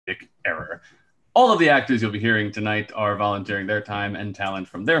All of the actors you'll be hearing tonight are volunteering their time and talent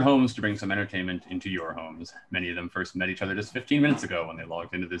from their homes to bring some entertainment into your homes. Many of them first met each other just 15 minutes ago when they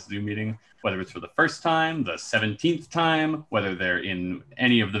logged into this Zoom meeting, whether it's for the first time, the 17th time, whether they're in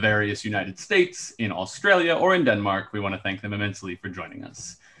any of the various United States, in Australia, or in Denmark. We want to thank them immensely for joining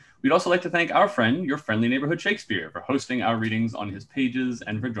us. We'd also like to thank our friend, your friendly neighborhood Shakespeare, for hosting our readings on his pages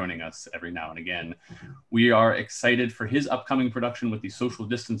and for joining us every now and again. We are excited for his upcoming production with the social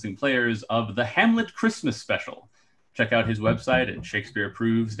distancing players of the Hamlet Christmas Special. Check out his website at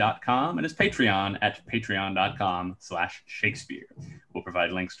shakespeareapproves.com and his Patreon at patreon.com/Shakespeare. We'll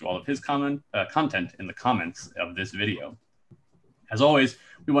provide links to all of his content in the comments of this video. As always,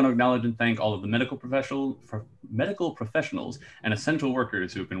 we want to acknowledge and thank all of the medical professionals and essential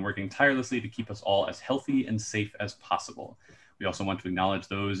workers who have been working tirelessly to keep us all as healthy and safe as possible. We also want to acknowledge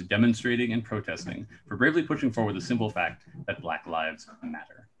those demonstrating and protesting for bravely pushing forward the simple fact that Black lives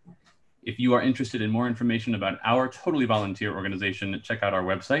matter. If you are interested in more information about our totally volunteer organization, check out our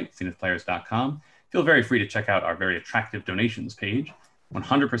website, zenithplayers.com. Feel very free to check out our very attractive donations page.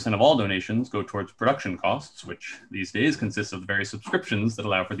 100% of all donations go towards production costs, which these days consists of the various subscriptions that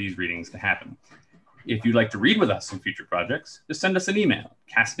allow for these readings to happen. If you'd like to read with us in future projects, just send us an email,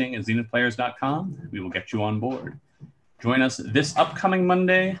 casting@zenithplayers.com. We will get you on board. Join us this upcoming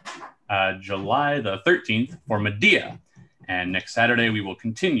Monday, July the 13th, for Medea. And next Saturday, we will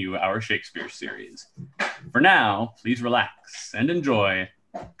continue our Shakespeare series. For now, please relax and enjoy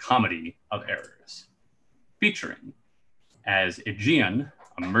Comedy of Errors, featuring as Aegeon,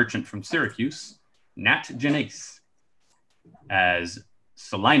 a merchant from Syracuse, Nat Genace; as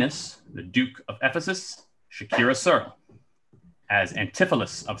Silenus, the Duke of Ephesus, Shakira Searle; as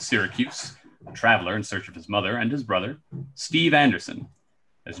Antipholus of Syracuse, a traveler in search of his mother and his brother, Steve Anderson;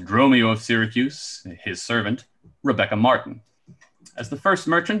 as Dromio of Syracuse, his servant, Rebecca Martin; as the first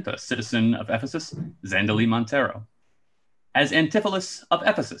merchant, a citizen of Ephesus, Zandali Montero; as Antipholus of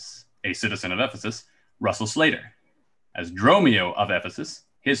Ephesus, a citizen of Ephesus, Russell Slater; as Dromio of Ephesus,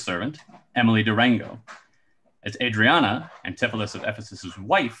 his servant, Emily Durango; as Adriana, Antipholus of Ephesus's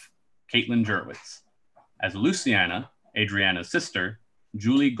wife, Caitlin Jurwitz; as Luciana, Adriana's sister,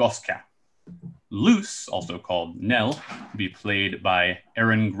 Julie Goska; Luce, also called Nell, will be played by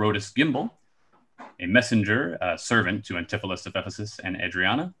Erin Grotus Gimble; a messenger, a servant to Antipholus of Ephesus and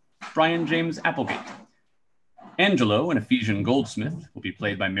Adriana, Brian James Applegate; Angelo, an Ephesian goldsmith, will be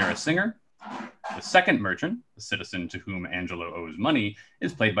played by Mira Singer. The second merchant, the citizen to whom Angelo owes money,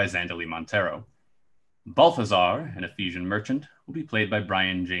 is played by Zandali Montero. Balthazar, an Ephesian merchant, will be played by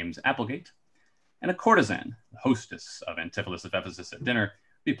Brian James Applegate. And a courtesan, the hostess of Antipholus of Ephesus at dinner,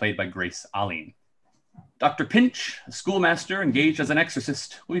 will be played by Grace Aline. Dr. Pinch, a schoolmaster engaged as an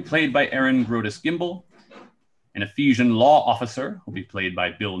exorcist, will be played by Erin Grotus Gimble. An Ephesian law officer will be played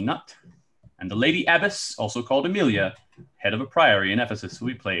by Bill Nutt. And the Lady Abbess, also called Amelia, head of a priory in Ephesus, will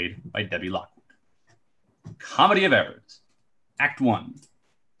be played by Debbie Lockwood. Comedy of Errors, Act 1,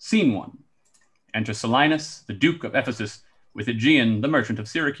 Scene 1. Enter Silenus, the Duke of Ephesus, with Aegeon, the merchant of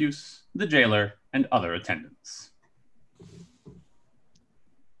Syracuse, the jailer, and other attendants.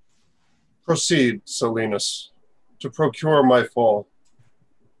 Proceed, Silenus, to procure my fall.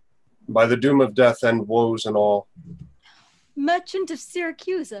 By the doom of death and woes and all. Merchant of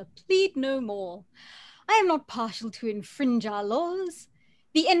Syracuse, plead no more. I am not partial to infringe our laws.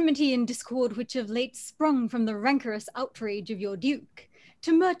 The enmity and discord which of late sprung from the rancorous outrage of your duke,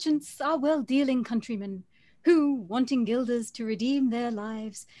 to merchants, our well-dealing countrymen, who, wanting guilders to redeem their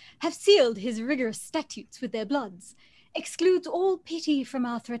lives, have sealed his rigorous statutes with their bloods, excludes all pity from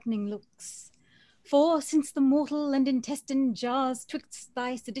our threatening looks. For since the mortal and intestine jars twixt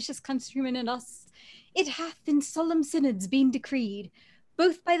thy seditious countrymen and us, it hath in solemn synods been decreed,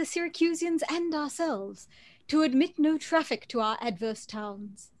 both by the Syracusians and ourselves, to admit no traffic to our adverse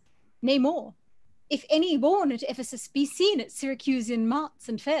towns. Nay more, if any born at Ephesus be seen at Syracusian marts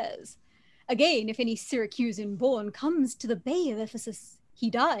and fairs, again, if any Syracusian born comes to the bay of Ephesus, he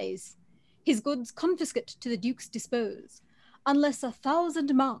dies, his goods confiscate to the duke's dispose, unless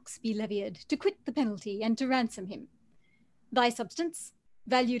 1,000 marks be levied to quit the penalty and to ransom him. Thy substance,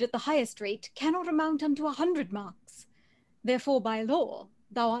 valued at the highest rate, cannot amount unto 100 marks. Therefore, by law,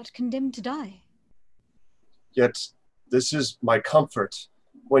 thou art condemned to die. Yet this is my comfort.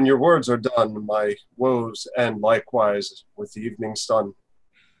 When your words are done, my woes end likewise with the evening sun.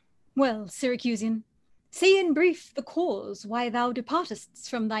 Well, Syracusian, say in brief the cause why thou departest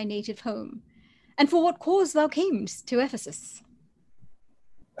from thy native home, and for what cause thou camest to Ephesus.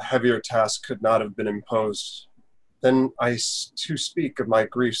 A heavier task could not have been imposed. Then to speak of my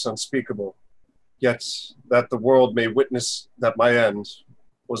griefs unspeakable, yet that the world may witness that my end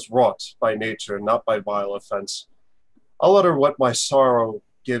was wrought by nature, not by vile offense. I'll utter what my sorrow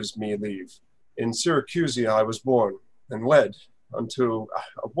gives me leave. In Syracusia I was born, and led unto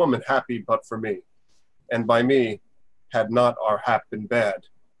a woman happy but for me, and by me had not our hap been bad.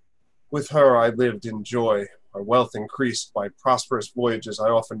 With her I lived in joy, our wealth increased by prosperous voyages I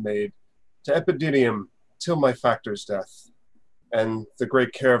often made, to Epidenium till my factor's death. And the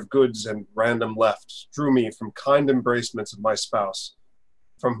great care of goods and random left drew me from kind embracements of my spouse,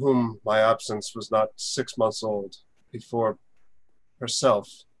 from whom my absence was not 6 months old, before herself,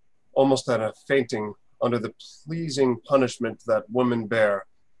 almost at a fainting under the pleasing punishment that women bear,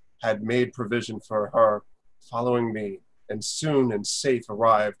 had made provision for her, following me, and soon and safe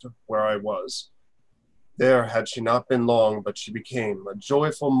arrived where I was. There had she not been long, but she became a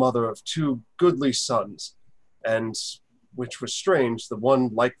joyful mother of 2 goodly sons, and, which was strange, the one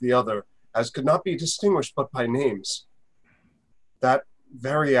like the other, as could not be distinguished but by names. That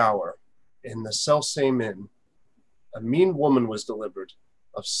very hour, in the selfsame inn, a mean woman was delivered,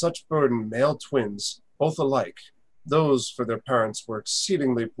 of such burden male twins, both alike, those for their parents were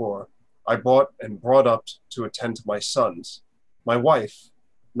exceedingly poor, I bought and brought up to attend to my sons. My wife,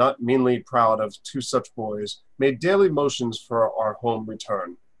 not meanly proud of 2 such boys, made daily motions for our home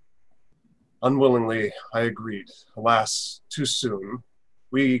return. Unwillingly I agreed. Alas, too soon.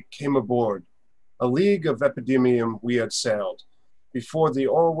 We came aboard. A league of Epidemium we had sailed, before the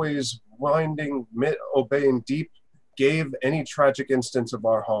always winding, obeying deep gave any tragic instance of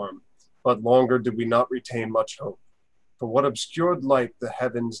our harm, but longer did we not retain much hope. For what obscured light the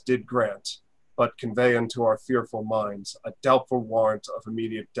heavens did grant, but convey unto our fearful minds a doubtful warrant of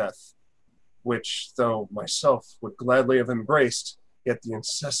immediate death, which, though myself would gladly have embraced, yet the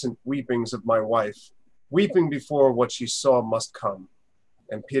incessant weepings of my wife, weeping before what she saw must come,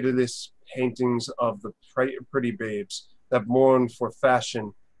 and pitiless paintings of the pretty babes that mourned for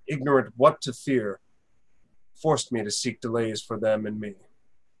fashion, ignorant what to fear, forced me to seek delays for them and me.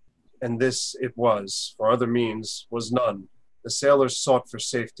 And this it was, for other means was none. The sailors sought for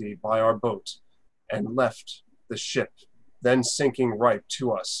safety by our boat, and left the ship, then sinking right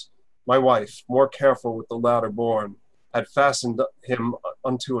to us. My wife, more careful with the ladder borne, had fastened him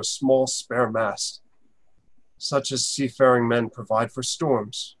unto a small spare mast, such as seafaring men provide for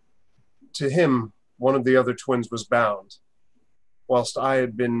storms. To him one of the other twins was bound, whilst I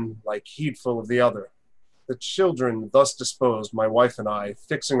had been like heedful of the other. The children thus disposed, my wife and I,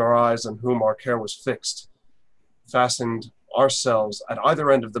 fixing our eyes on whom our care was fixed, fastened ourselves at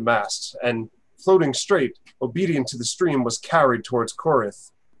either end of the mast, and floating straight, obedient to the stream, was carried towards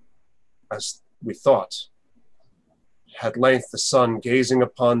Corinth, as we thought. At length the sun, gazing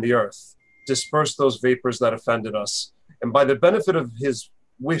upon the earth, dispersed those vapors that offended us, and by the benefit of his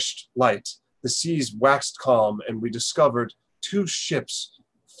wished light, the seas waxed calm, and we discovered 2 ships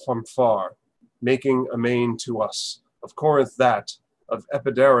from far, making amain to us. Of Corinth that, of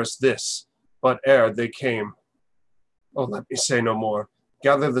Epidaurus this, but ere they came. Oh, let me say no more.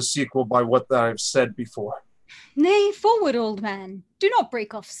 Gather the sequel by what I have said before. Nay, forward, old man. Do not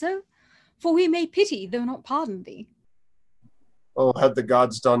break off so, for we may pity, though not pardon thee. Oh, had the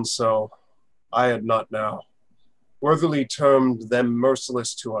gods done so, I had not now. Worthily termed them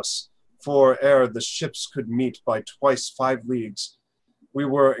merciless to us, for ere the ships could meet by twice 5 leagues, we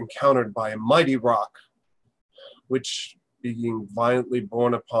were encountered by a mighty rock, which, being violently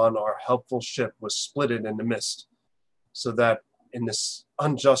borne upon our helpful ship, was splitted in the midst, so that in this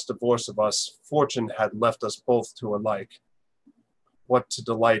unjust divorce of us, fortune had left us both to alike. What to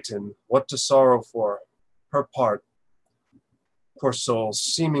delight in, what to sorrow for, her part, poor soul,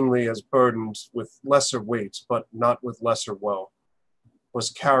 seemingly as burdened with lesser weight, but not with lesser woe, was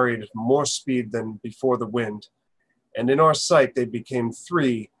carried more speed than before the wind, and in our sight they became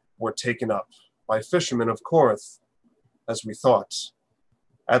 3 were taken up, by fishermen of Corinth, as we thought.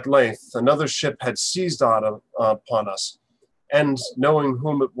 At length another ship had seized upon us, and, knowing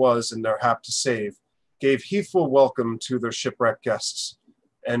whom it was in their hap to save, gave heedful welcome to their shipwrecked guests,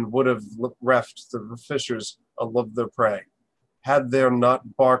 and would have reft the fishers of their prey, had their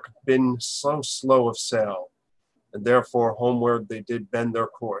not bark been so slow of sail, and therefore homeward they did bend their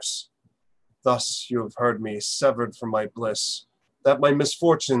course. Thus you have heard me severed from my bliss, that my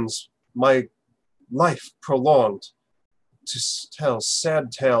misfortunes, my life prolonged, to tell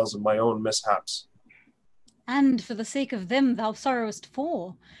sad tales of my own mishaps. And for the sake of them thou sorrowest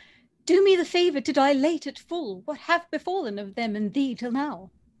for, do me the favour to dilate at full what hath befallen of them and thee till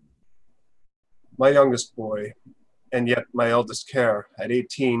now. My youngest boy, and yet my eldest care, at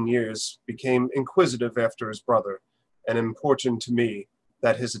 18 years, became inquisitive after his brother, and importuned to me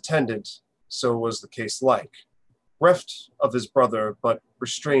that his attendant, so was the case like. reft of his brother, but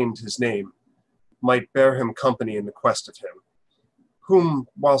restrained his name, might bear him company in the quest of him, whom,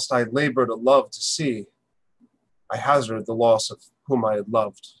 whilst I labour to love to see, I hazard the loss of whom I had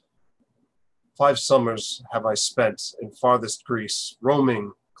loved. 5 summers have I spent in farthest Greece,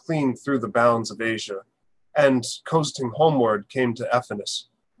 roaming clean through the bounds of Asia, and coasting homeward came to Ephesus,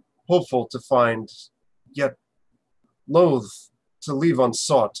 hopeful to find, yet loath to leave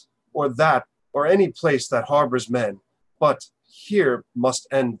unsought, or any place that harbors men. But here must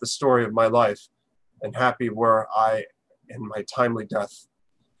end the story of my life, and happy were I in my timely death,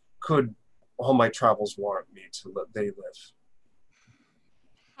 could all my travels warrant me to they live.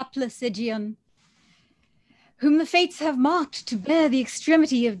 Hapless Aegeon, whom the fates have marked to bear the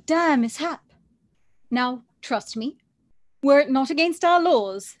extremity of dire mishap. Now, trust me, were it not against our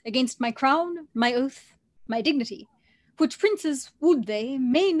laws, against my crown, my oath, my dignity, which princes, would they,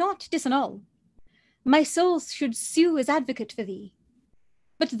 may not disannul, my soul should sue as advocate for thee.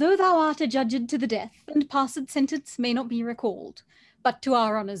 But though thou art adjudged to the death, and passed sentence may not be recalled, but to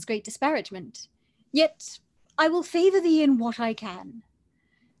our honour's great disparagement, yet I will favour thee in what I can.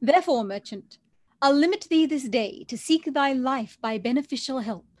 Therefore, merchant, I'll limit thee this day to seek thy life by beneficial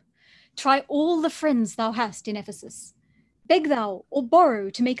help. Try all the friends thou hast in Ephesus. Beg thou or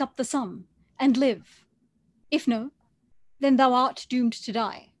borrow to make up the sum, and live. If no, then thou art doomed to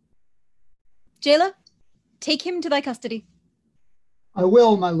die. Jailer, take him to thy custody. I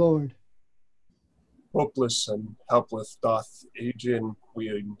will, my lord. Hopeless and helpless doth Aegeon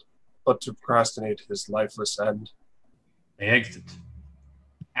wend, but to procrastinate his lifeless end. They exit.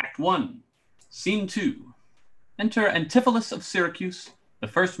 Act 1, Scene 2. Enter Antipholus of Syracuse, the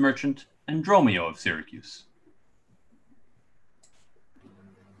first merchant, and Dromio of Syracuse.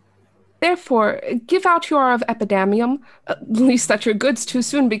 Therefore, give out you are of Epidamium, least that your goods too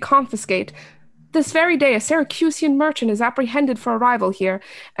soon be confiscate. This very day a Syracusian merchant is apprehended for arrival here,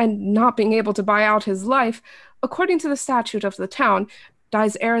 and not being able to buy out his life, according to the statute of the town,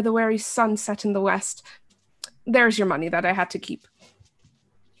 dies ere the wary sun set in the west. There's your money that I had to keep.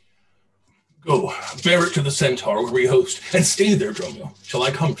 Go, bear it to the centaur where we host, and stay there, Dromio, till I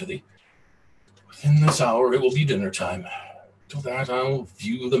come to thee. Within this hour it will be dinner time. Till that I'll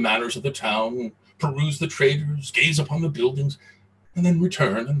view the manners of the town, peruse the traders, gaze upon the buildings, and then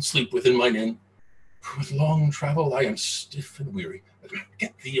return and sleep within mine inn. For with long travel I am stiff and weary.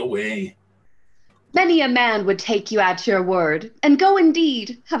 Get thee away. Many a man would take you at your word, and go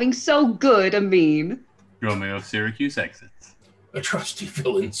indeed, having so good a mien. Dromio of Syracuse exits. A trusty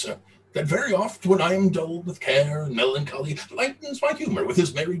villain, sir, that very oft when I am dull with care and melancholy, lightens my humour with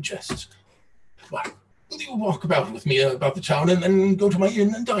his merry jests. Why, will you walk about with me about the town, and then go to my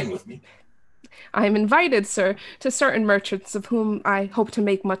inn and dine with me? I am invited, sir, to certain merchants of whom I hope to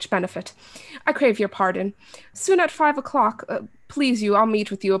make much benefit. I crave your pardon. Soon at 5 o'clock, please you, I'll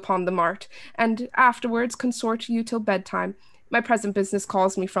meet with you upon the mart, and afterwards consort you till bedtime. My present business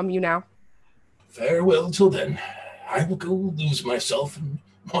calls me from you now. Farewell till then. I will go lose myself and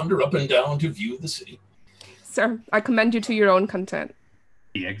wander up and down to view the city. Sir, I commend you to your own content.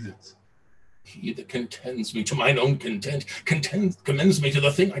 He exits. He that contends me to mine own content, commends me to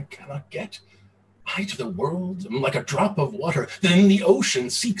the thing I cannot get. I to the world am like a drop of water that in the ocean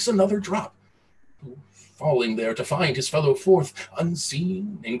seeks another drop, who, falling there to find his fellow forth,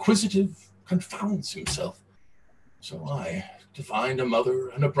 unseen, inquisitive, confounds himself. So I, to find a mother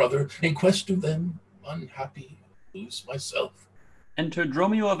and a brother, in quest of them, unhappy, lose myself. Enter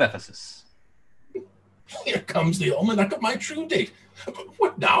Dromio of Ephesus. Here comes the almanac of my true date.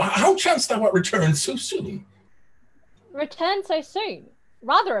 What now? How chanced thou art returned so soon? Return so soon?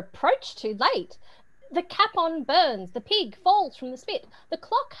 Rather approach too late. The capon burns, the pig falls from the spit. The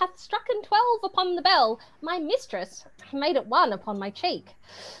clock hath strucken 12 upon the bell. My mistress made it 1 upon my cheek.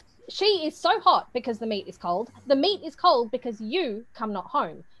 She is so hot because the meat is cold. The meat is cold because you come not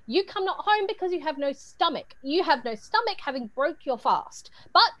home. You come not home because you have no stomach. You have no stomach, having broke your fast.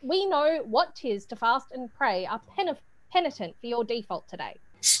 But we know what 'tis to fast and pray, are penitent for your default today.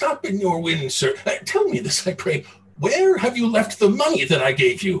 Stop in your wind, sir. Tell me this, I pray. Where have you left the money that I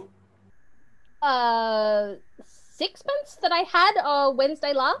gave you? 6pence that I had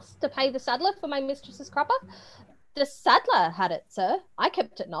Wednesday last to pay the saddler for my mistress's crupper. The saddler had it, sir. I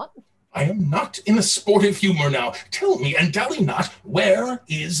kept it not. I am not in a sportive humour now. Tell me, and dally not, where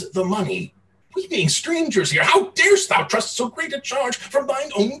is the money? We being strangers here, how darest thou trust so great a charge from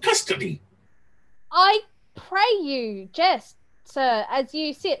thine own custody? I pray you, jest, sir, as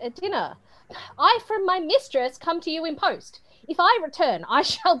you sit at dinner. I from my mistress come to you in post. If I return, I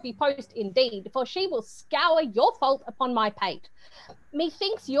shall be post indeed, for she will scour your fault upon my pate.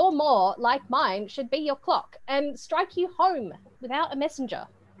 Methinks your more, like mine, should be your clock, and strike you home without a messenger.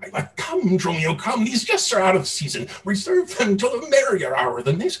 Come, Dromio, come. These jests are out of season. Reserve them till a merrier hour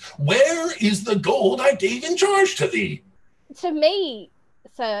than this. Where is the gold I gave in charge to thee? To me,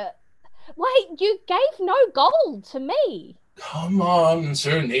 sir. Wait, you gave no gold to me. Come on,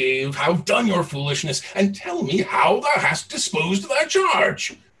 Sir Knave, have done your foolishness, and tell me how thou hast disposed of thy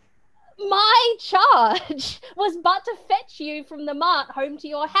charge. My charge was but to fetch you from the mart home to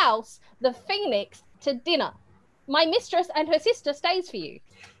your house, the Phoenix, to dinner. My mistress and her sister stays for you.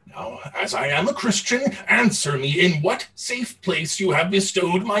 Now, as I am a Christian, answer me in what safe place you have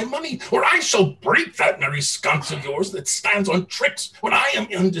bestowed my money, or I shall break that merry sconce of yours that stands on tricks when I am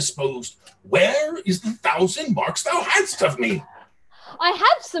indisposed. Where is the 1,000 marks thou hadst of me? I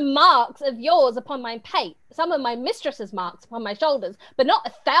have some marks of yours upon my pate, some of my mistress's marks upon my shoulders, but not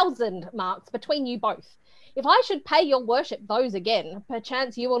 1,000 marks between you both. If I should pay your worship those again,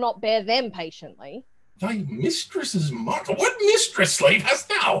 perchance you will not bear them patiently. Thy mistress's mark? What mistress, slave, hast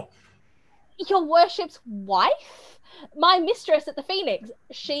thou? Your worship's wife? My mistress at the Phoenix,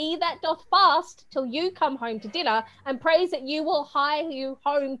 she that doth fast till you come home to dinner, and prays that you will hie you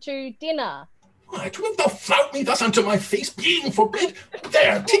home to dinner. What, wilt thou flout me thus unto my face, being forbid?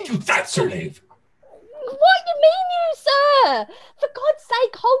 There, take you that, Sir Knave. What mean you, sir? For God's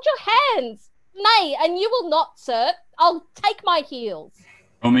sake, hold your hands. Nay, and you will not, sir. I'll take my heels.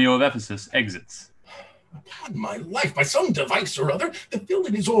 Romeo of Ephesus exits. Upon my life, by some device or other, the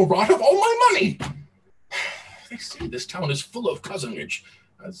villain is all wrought of all my money. They say this town is full of cozenage,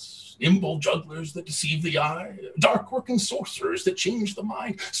 as nimble jugglers that deceive the eye, dark-working sorcerers that change the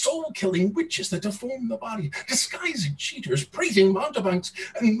mind, soul-killing witches that deform the body, disguised cheaters, prating mountebanks,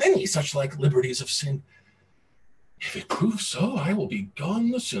 and many such like liberties of sin. If it prove so, I will be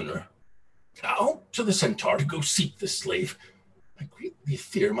gone the sooner. Now to the Centaur to go seek this slave. I greatly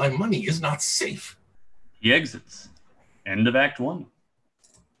fear my money is not safe. He exits. End of Act 1.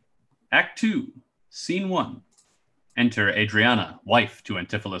 Act 2, Scene 1. Enter Adriana, wife to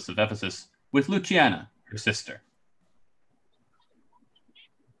Antipholus of Ephesus, with Luciana, her sister.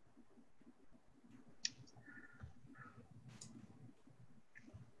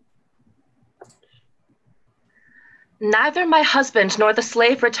 Neither my husband nor the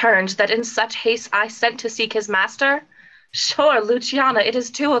slave returned that in such haste I sent to seek his master. Sure, Luciana, it is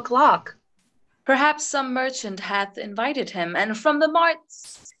 2 o'clock. Perhaps some merchant hath invited him, and from the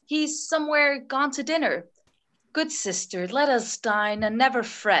marts he's somewhere gone to dinner. Good sister, let us dine and never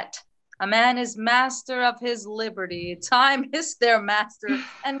fret. A man is master of his liberty. Time is their master,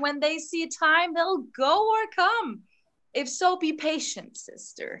 and when they see time, they'll go or come. If so, be patient,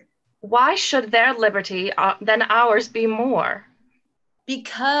 sister. Why should their liberty than ours be more?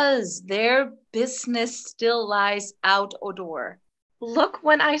 Because their business still lies out o' door. Look,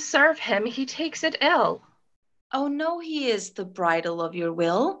 when I serve him, he takes it ill. Oh, no, he is the bridle of your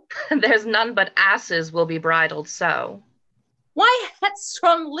will. There's none but asses will be bridled so. Why,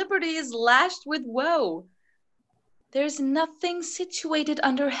 headstrong liberty is lashed with woe. There's nothing situated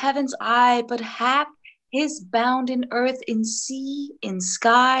under heaven's eye but hath his bound in earth, in sea, in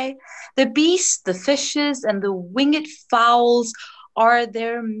sky. The beasts, the fishes, and the winged fowls are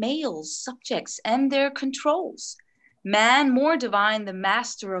their males, subjects, and their controls. Man, more divine, the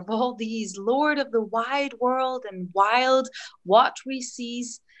master of all these, lord of the wide world and wild, watery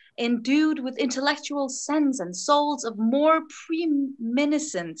seas, endued with intellectual sense and souls of more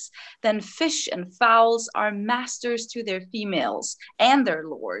preeminence than fish and fowls, are masters to their females and their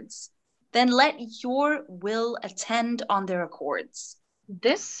lords. Then let your will attend on their accords.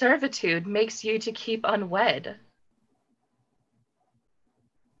 This servitude makes you to keep unwed.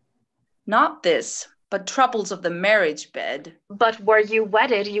 Not this, but troubles of the marriage bed. But were you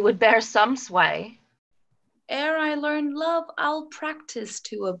wedded, you would bear some sway. Ere I learn love, I'll practice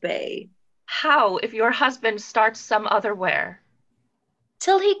to obey. How, if your husband starts some other where?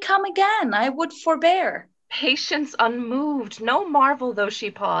 Till he come again, I would forbear. Patience unmoved, no marvel though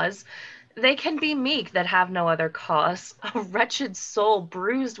she pause. They can be meek that have no other cause. A wretched soul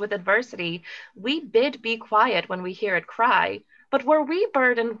bruised with adversity, we bid be quiet when we hear it cry. But were we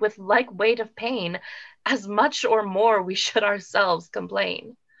burdened with like weight of pain, as much or more we should ourselves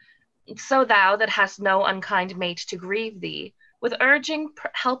complain. So thou that hast no unkind mate to grieve thee, with urging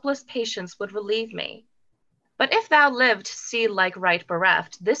helpless patience would relieve me. But if thou live to see like right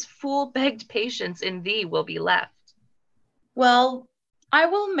bereft, this fool-begged patience in thee will be left. Well, I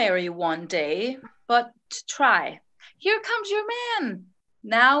will marry one day, but try. Here comes your man.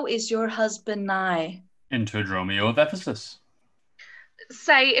 Now is your husband nigh. Enter Dromio of Ephesus.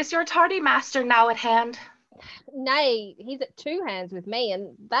 Say, is your tardy master now at hand? Nay, he's at 2 hands with me,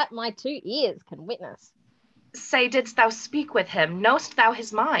 and that my 2 ears can witness. Say, didst thou speak with him? Knowst thou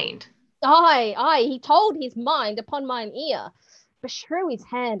his mind? Aye, he told his mind upon mine ear. Beshrew his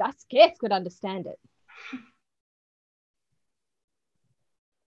hand, I scarce could understand it.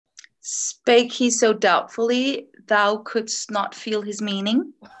 Spake he so doubtfully, thou couldst not feel his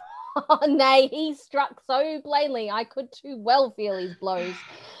meaning? Oh, nay, he struck so plainly I could too well feel his blows,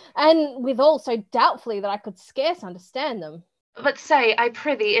 and withal so doubtfully that I could scarce understand them. But say, I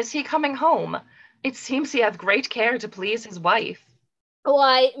prithee, is he coming home? It seems he hath great care to please his wife.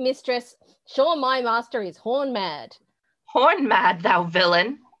 Why, mistress, sure my master is horn mad. Horn mad, thou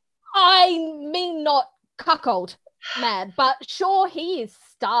villain? I mean not cuckold mad, but sure he is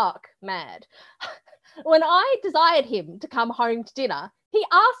stark mad. When I desired him to come home to dinner, he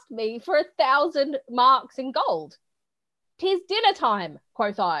asked me for 1,000 marks in gold. 'Tis dinner time,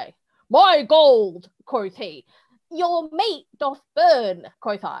 quoth I. My gold, quoth he. Your meat doth burn,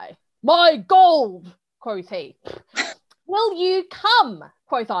 quoth I. My gold, quoth he. Will you come,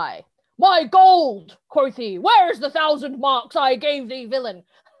 quoth I. My gold, quoth he. Where's the 1,000 marks I gave thee, villain?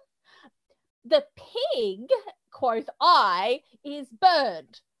 The pig, quoth I, is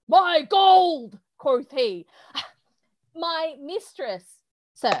burned. My gold, quoth he. My mistress,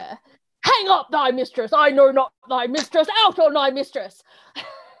 sir. Hang up thy mistress, I know not thy mistress, out on thy mistress.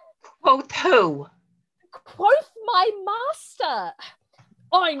 Quoth who? Quoth my master.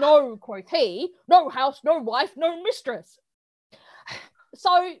 I know, quoth he, no house, no wife, no mistress.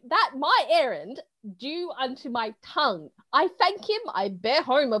 So that my errand, due unto my tongue, I thank him, I bear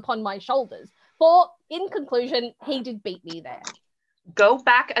home upon my shoulders, for in conclusion, he did beat me there. Go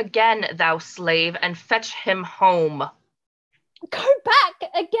back again, thou slave, and fetch him home. Go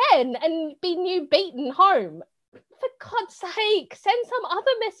back again and be new beaten home. For God's sake, send some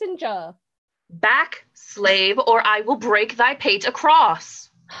other messenger. Back, slave, or I will break thy pate across.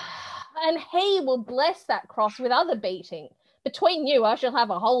 And he will bless that cross with other beating. Between you, I shall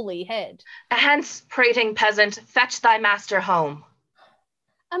have a holy head. Hence, prating peasant, fetch thy master home.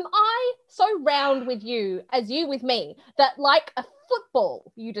 Am I so round with you as you with me, that like a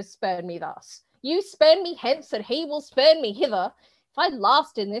football you do spurn me thus? You spurn me hence, and he will spurn me hither. If I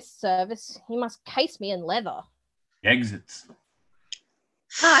last in this service, he must case me in leather. Exits.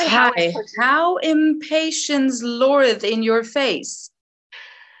 How impatience lureth in your face.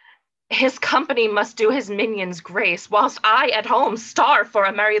 His company must do his minions grace, whilst I at home starve for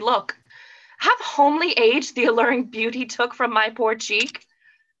a merry look. Have homely age the alluring beauty took from my poor cheek?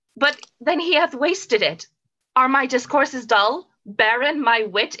 But then he hath wasted it. Are my discourses dull? Barren my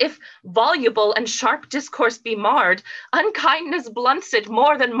wit? If voluble and sharp discourse be marred, unkindness blunts it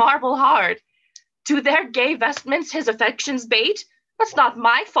more than marble hard. To their gay vestments his affections bait? That's not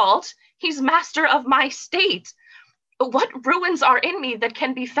my fault. He's master of my state. What ruins are in me that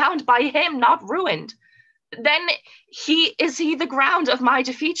can be found by him not ruined? Then is he the ground of my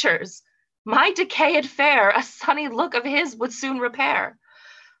defeatures. My decayed fair a sunny look of his would soon repair.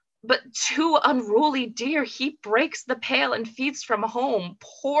 But too unruly dear, he breaks the pail and feeds from home.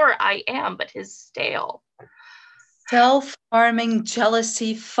 Poor I am, but his stale. Self-harming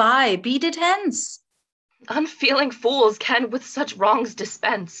jealousy, fie, beat it hence. Unfeeling fools can with such wrongs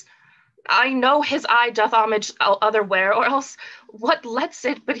dispense. I know his eye doth homage otherwhere, or else what lets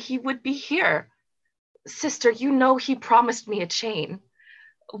it but he would be here? Sister, you know he promised me a chain.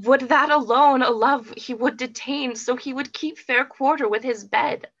 Would that alone a love he would detain, so he would keep fair quarter with his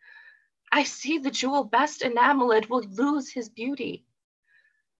bed. I see the jewel best enameled will lose his beauty.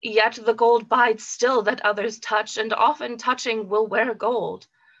 Yet the gold bides still that others touch, and often touching will wear gold.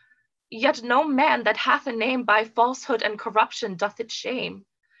 Yet no man that hath a name by falsehood and corruption doth it shame.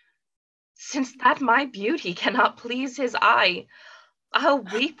 Since that my beauty cannot please his eye, I'll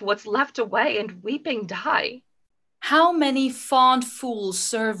weep what's left away and weeping die. How many fond fools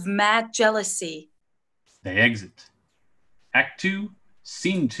serve mad jealousy? They exit. Act 2,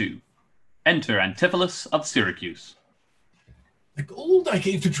 Scene 2. Enter Antipholus of Syracuse. The gold I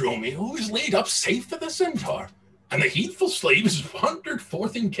gave to Dromio is laid up safe for the centaur, and the heedful slaves wandered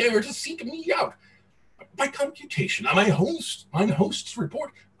forth in care to seek me out. By computation, on mine host's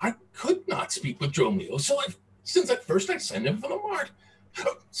report, I could not speak with Dromio, since at first I sent him from the mart.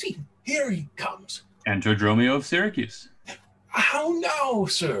 See, here he comes. Enter Dromio of Syracuse. How now,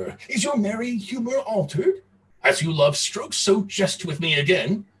 sir? Is your merry humor altered? As you love strokes, so jest with me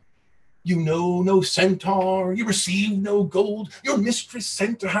again. You know no centaur, you receive no gold, your mistress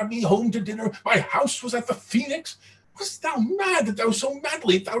sent to have me home to dinner, my house was at the Phoenix. Wast thou mad that thou so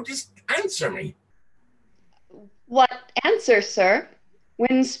madly thou didst answer me? What answer, sir?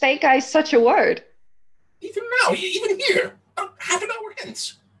 When spake I such a word? Even now, even here, about half an hour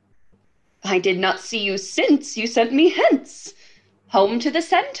hence. I did not see you since you sent me hence, home to the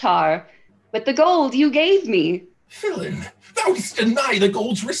centaur, with the gold you gave me. Villain, thou didst deny the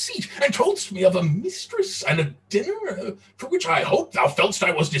gold's receipt, and toldst me of a mistress and a dinner, for which I hope thou feltst I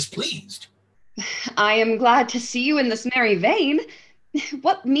was displeased. I am glad to see you in this merry vein.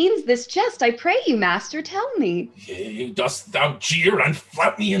 What means this jest, I pray you, master, tell me. Yea, dost thou jeer and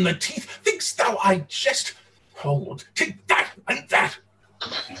flout me in the teeth? Think'st thou I jest? Hold, take that and that.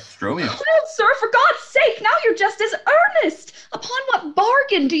 Stromio. Well, sir, for God's sake, now you're just as earnest. Upon what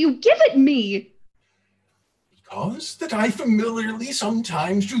bargain do you give it me? Because that I familiarly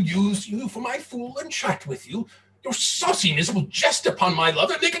sometimes do use you for my fool and chat with you, your sauciness will jest upon my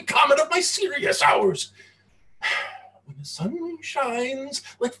love and make a comment of my serious hours. When the sun shines,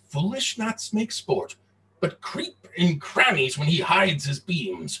 let foolish gnats make sport, but creep in crannies when he hides his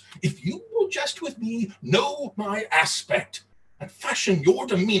beams. If you will jest with me, know my aspect, and fashion your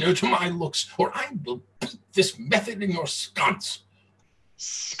demeanor to my looks, or I will beat this method in your sconce.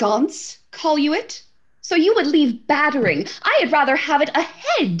 Sconce, call you it? So you would leave battering. I had rather have it a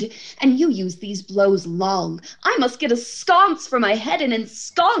head, and you use these blows long. I must get a sconce for my head and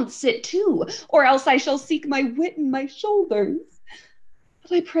ensconce it too, or else I shall seek my wit in my shoulders.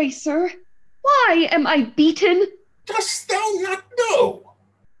 But I pray, sir, why am I beaten? Dost thou not know?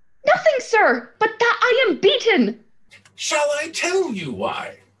 Nothing, sir, but that I am beaten. Shall I tell you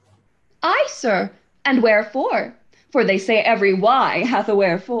why? Aye, sir, and wherefore? For they say every why hath a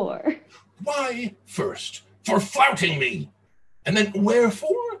wherefore. Why, first, for flouting me, and then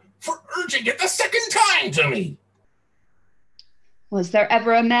wherefore? For urging it the second time to me. Was there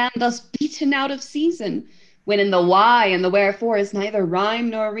ever a man thus beaten out of season, when in the why and the wherefore is neither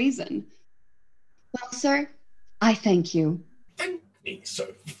rhyme nor reason? Well, sir, I thank you. Thank me, sir,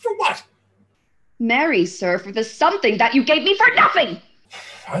 for what? Marry, sir, for the something that you gave me for nothing.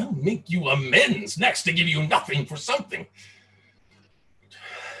 I'll make you amends next to give you nothing for something.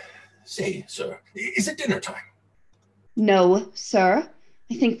 Say, sir, is it dinner time? No, sir.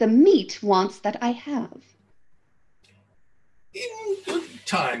 I think the meat wants that I have. In good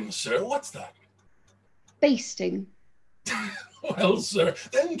time, sir. What's that? Basting. Well, sir,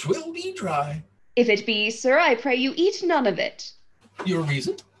 then 'twill be dry. If it be, sir, I pray you eat none of it. Your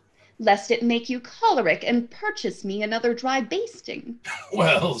reason? Lest it make you choleric and purchase me another dry basting.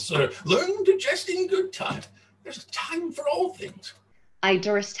 Well, sir, learn to jest in good time. There's a time for all things. I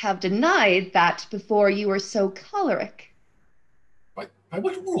durst have denied that before you were so choleric. By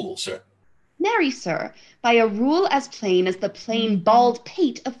what rule, sir? Marry, sir, by a rule as plain as the plain bald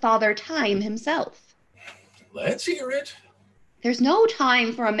pate of Father Time himself. Let's hear it. There's no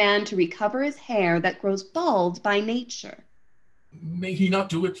time for a man to recover his hair that grows bald by nature. May he not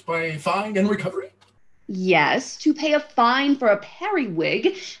do it by fine and recovery? Yes, to pay a fine for a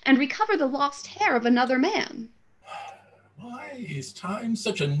periwig and recover the lost hair of another man. Why is time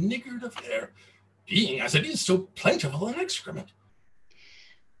such a niggard affair, being as it is so plentiful an excrement?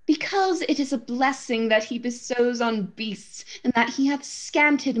 Because it is a blessing that he bestows on beasts, and that he hath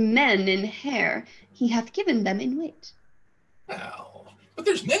scanted men in hair, he hath given them in wit. Well, but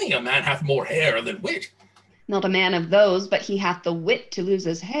there's many a man hath more hair than wit. Not a man of those, but he hath the wit to lose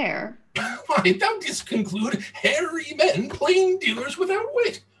his hair. Why, thou didst conclude hairy men plain dealers without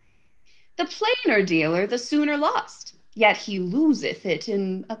wit. The plainer dealer the sooner lost, yet he loseth it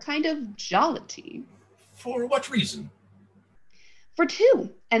in a kind of jollity. For what reason? For two,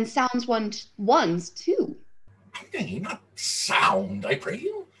 and sounds ones too. Nay, not sound, I pray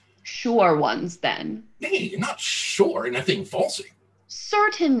you. Sure ones, then. Nay, not sure in a thing falsing.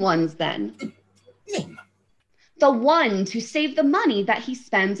 Certain ones, then. Name. The one to save the money that he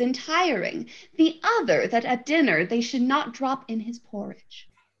spends in tiring, the other that at dinner they should not drop in his porridge.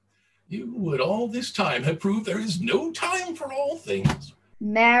 You would all this time have proved there is no time for all things.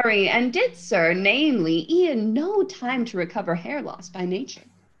 Marry, and did, sir, namely, e'en no time to recover hair loss by nature.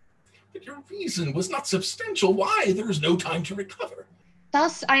 But your reason was not substantial why there is no time to recover.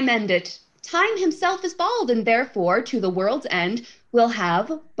 Thus I mend it. Time himself is bald, and therefore, to the world's end, will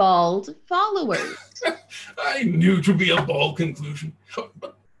have bald followers. I knew 'twould be a bald conclusion.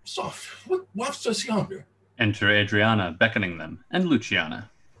 But soft, what wafts us yonder? Enter Adriana, beckoning them, and Luciana.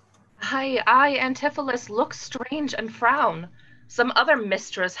 I, Antipholus, look strange and frown. Some other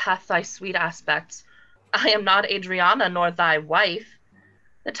mistress hath thy sweet aspects. I am not Adriana, nor thy wife.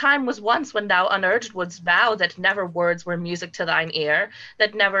 The time was once when thou unurged wouldst vow that never words were music to thine ear,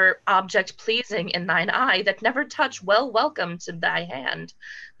 that never object pleasing in thine eye, that never touch well welcome to thy hand,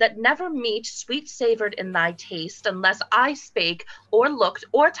 that never meat sweet savoured in thy taste, unless I spake, or looked,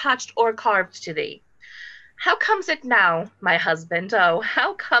 or touched, or carved to thee. How comes it now, my husband, oh,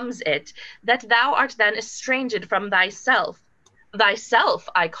 how comes it that thou art then estranged from thyself? Thyself,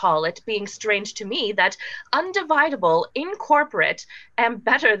 I call it, being strange to me, that undividable, incorporate, am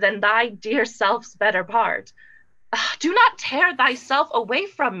better than thy dear self's better part. Do not tear thyself away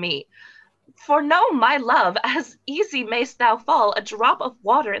from me, for know, my love, as easy mayst thou fall a drop of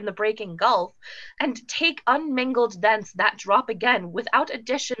water in the breaking gulf, and take unmingled thence that drop again, without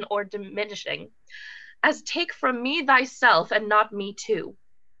addition or diminishing, as take from me thyself, and not me too.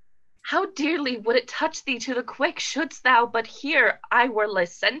 How dearly would it touch thee to the quick, shouldst thou but hear I were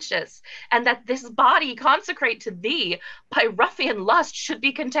licentious, and that this body consecrate to thee by ruffian lust should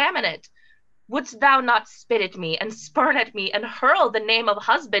be contaminate? Wouldst thou not spit at me, and spurn at me, and hurl the name of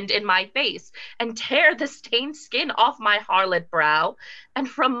husband in my face, and tear the stained skin off my harlot brow, and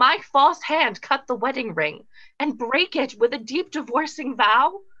from my false hand cut the wedding ring, and break it with a deep divorcing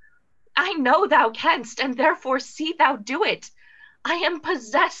vow? I know thou canst, and therefore see thou do it. I am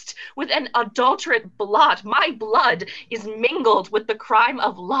possessed with an adulterate blot. My blood is mingled with the crime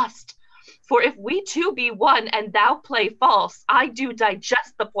of lust. For if we two be one, and thou play false, I do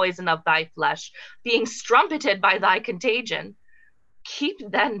digest the poison of thy flesh, being strumpeted by thy contagion. Keep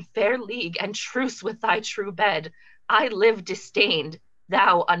then fair league and truce with thy true bed. I live disdained,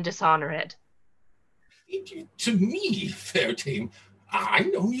 thou undishonoured. To me, fair dame, I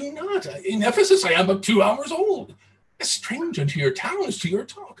know you not. In Ephesus I am but 2 hours old. A stranger to your towns, to your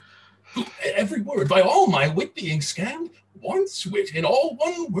talk. Every word, by all my wit being scanned, wants wit in all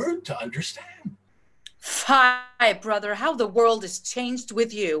one word to understand. Fie, brother, how the world is changed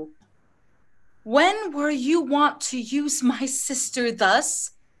with you. When were you wont to use my sister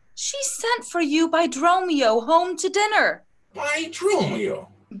thus? She sent for you by Dromio home to dinner. By Dromio?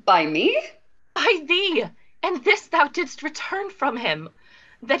 By me? By thee, and this thou didst return from him.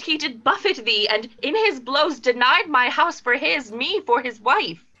 That he did buffet thee, and in his blows denied my house for his, me for his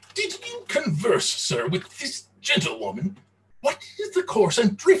wife. Did you converse, sir, with this gentlewoman? What is the course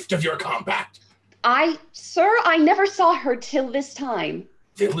and drift of your compact? Sir, I never saw her till this time.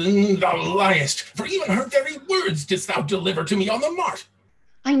 Villain, thou liest, for even her very words didst thou deliver to me on the mart.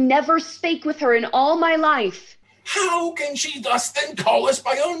 I never spake with her in all my life. How can she thus then call us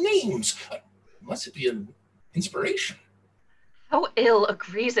by our names? Unless it be an inspiration. How ill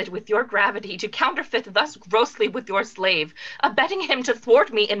agrees it with your gravity to counterfeit thus grossly with your slave, abetting him to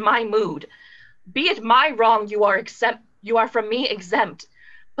thwart me in my mood. Be it my wrong you are from me exempt,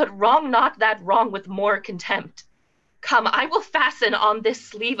 but wrong not that wrong with more contempt. Come, I will fasten on this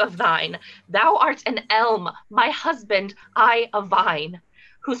sleeve of thine. Thou art an elm, my husband, I a vine,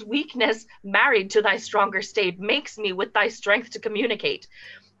 whose weakness, married to thy stronger state, makes me with thy strength to communicate.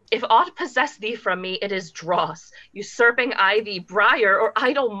 If aught possess thee from me, it is dross, usurping ivy, briar, or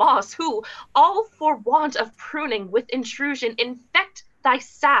idle moss, who, all for want of pruning with intrusion, infect thy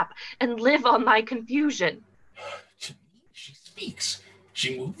sap and live on thy confusion. To me she speaks.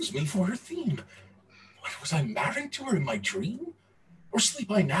 She moves me for her theme. What, was I married to her in my dream? Or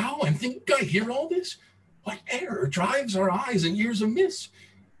sleep I now and think I hear all this? What error drives our eyes and ears amiss?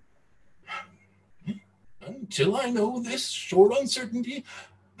 Until I know this short uncertainty,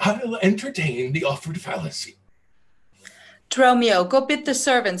 I'll entertain the offered fallacy. Dromio, go bid the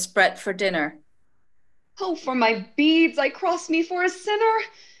servants Brett for dinner. Oh, for my beads, I cross me for a sinner.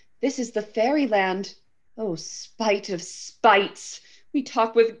 This is the fairyland. Oh, spite of spites. We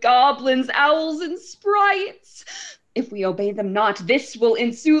talk with goblins, owls, and sprites. If we obey them not, this will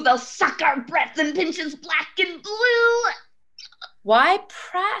ensue. They'll suck our breath and pinch us black and blue. Why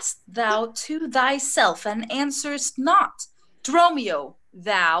prayest thou to thyself and answerest not? Dromio,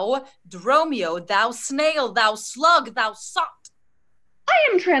 thou snail, thou slug, thou sot. I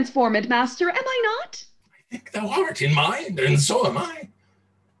am transformed, master, am I not? I think thou art in mind, and so am I.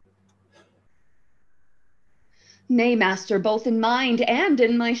 Nay, master, both in mind and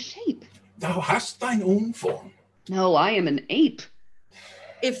in my shape. Thou hast thine own form. No, I am an ape.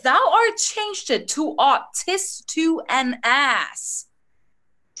 If thou art changed it to aught, 'tis to an ass.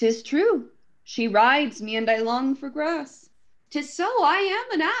 'Tis true. She rides me, and I long for grass. 'Tis so, I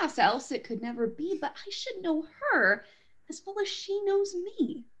am an ass, else it could never be. But I should know her as well as she knows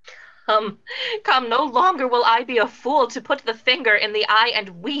me. Come, no longer will I be a fool to put the finger in the eye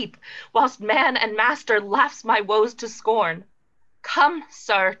and weep, whilst man and master laughs my woes to scorn. Come,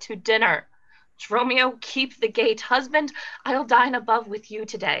 sir, to dinner. Dromio, keep the gate. Husband, I'll dine above with you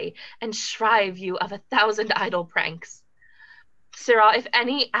today, and shrive you of 1,000 idle pranks. Sirrah, if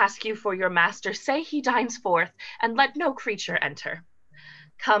any ask you for your master, say he dines forth, and let no creature enter.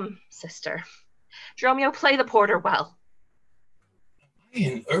 Come, sister. Dromio, play the porter well.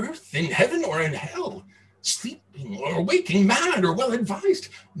 In earth, in heaven, or in hell, sleeping or waking, mad or well advised,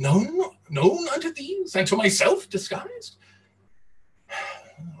 known unto these, and to myself disguised.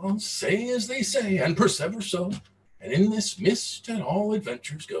 I'll say as they say, and persever so, and in this mist and all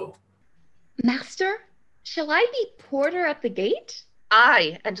adventures go. Master, shall I be porter at the gate?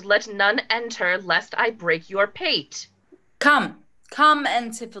 Aye, and let none enter, lest I break your pate. Come,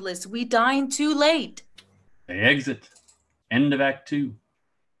 Antipholus, we dine too late. They exit. End of Act 2.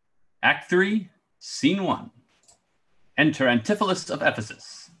 Act 3, Scene 1. Enter Antipholus of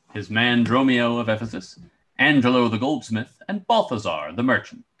Ephesus, his man Dromio of Ephesus, Angelo the goldsmith, and Balthazar the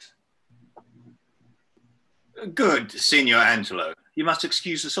merchant. Good, Signor Angelo. You must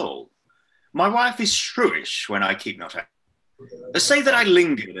excuse us all. My wife is shrewish when I keep not her. Say that I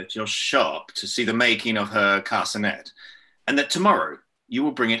lingered at your shop to see the making of her carcanet, and that tomorrow you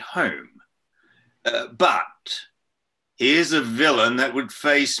will bring it home. But here's a villain that would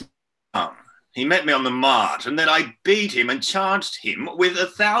face me. He met me on the mart, and then I beat him and charged him with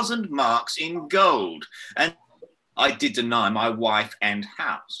 1,000 marks in gold, and I did deny my wife and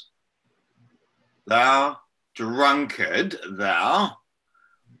house. Thou drunkard, thou,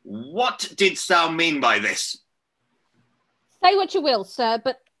 what didst thou mean by this? Say what you will, sir,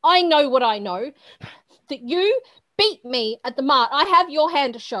 but I know what I know. That you beat me at the mart. I have your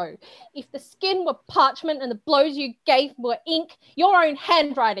hand to show. If the skin were parchment and the blows you gave were ink, your own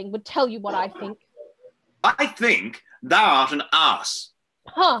handwriting would tell you what I think. I think thou art an ass.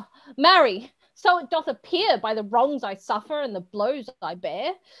 Huh, marry, so it doth appear by the wrongs I suffer and the blows I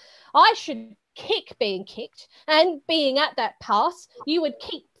bear. I should kick being kicked, and being at that pass, you would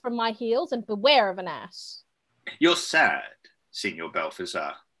keep from my heels and beware of an ass. You're sad, Signor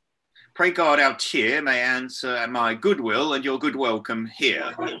Balthazar. Pray God our cheer may answer my goodwill and your good welcome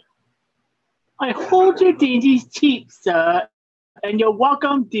here. I hold your dainties cheap, sir, and you're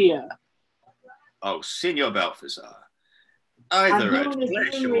welcome, dear. Oh, Signor Balthazar, either at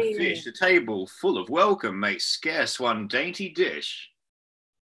flesh or fish, a table full of welcome makes scarce one dainty dish.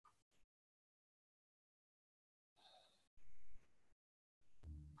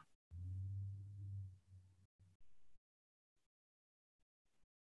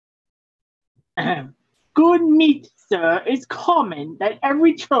 Good meat, sir, is common that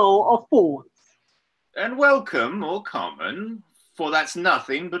every troll affords. And welcome or common, for that's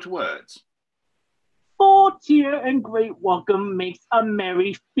nothing but words. Full cheer and great welcome makes a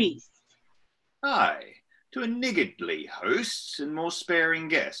merry feast. Aye, to a niggardly host and more sparing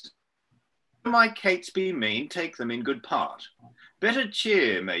guest. My cates be mean, take them in good part. Better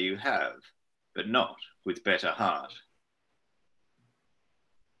cheer may you have, but not with better heart.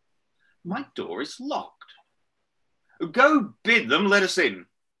 My door is locked. Go bid them let us in.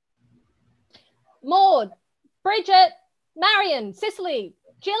 Maud, Bridget, Marion, Cicely,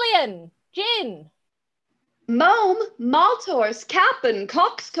 Gillian, Gin. Mome, Maltors, Capon,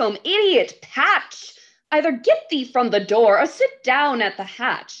 Coxcomb, Idiot, Patch. Either get thee from the door, or sit down at the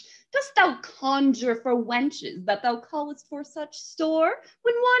hatch. Dost thou conjure for wenches, that thou callest for such store,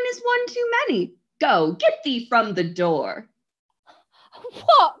 when one is one too many? Go, get thee from the door.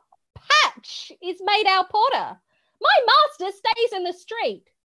 What? Patch is made our porter. My master stays in the street.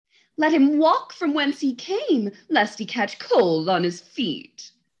 Let him walk from whence he came, lest he catch cold on his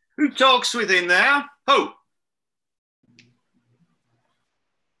feet. Who talks within there? Ho!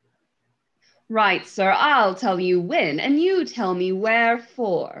 Right, sir, I'll tell you when, and you tell me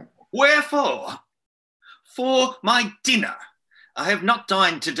wherefore. Wherefore? For my dinner. I have not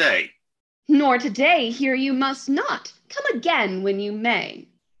dined today. Nor today here you must not. Come again when you may.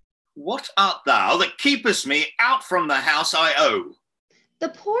 What art thou that keepest me out from the house I owe? The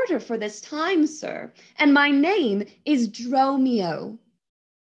porter for this time, sir, and my name is Dromio.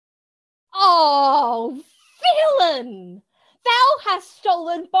 Oh, villain! Thou hast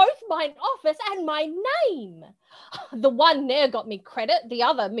stolen both mine office and my name. The one ne'er got me credit, the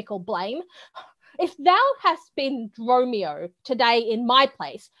other mickle blame. If thou hast been Dromio today in my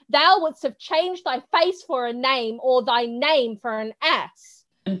place, thou wouldst have changed thy face for a name, or thy name for an ass.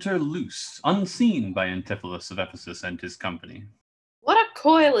 Enter Luce, unseen by Antipholus of Ephesus and his company. What a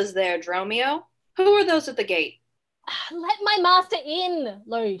coil is there, Dromio? Who are those at the gate? Let my master in,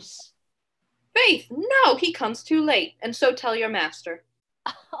 Luce. Faith, no, he comes too late, and so tell your master.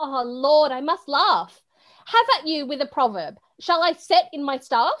 Oh, Lord, I must laugh. Have at you with a proverb. Shall I set in my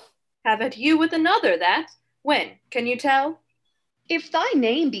staff? Have it you with another, that? When? Can you tell? If thy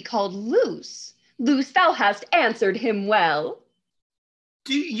name be called Luce, Luce, thou hast answered him well.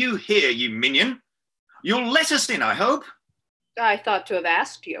 Do you hear, you minion? You'll let us in, I hope? I thought to have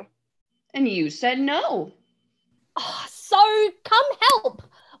asked you. And you said no. Oh, so come help.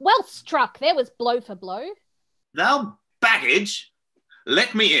 Well struck. There was blow for blow. Thou baggage,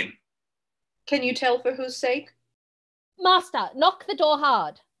 let me in. Can you tell for whose sake? Master, knock the door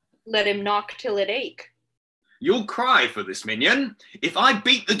hard. Let him knock till it ache. You'll cry for this, minion, if I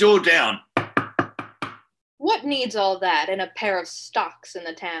beat the door down. What needs all that and a pair of stocks in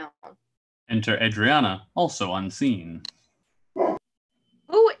the town? Enter Adriana, also unseen.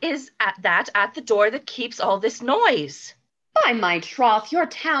 Who is at the door that keeps all this noise? By my troth, your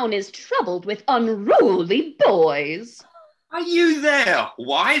town is troubled with unruly boys. Are you there,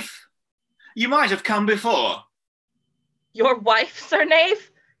 wife? You might have come before. Your wife, Sir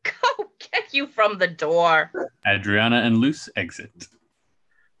Knave? Go get you from the door. Adriana and Luce exit.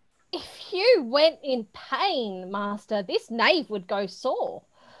 If you went in pain, master, this knave would go sore.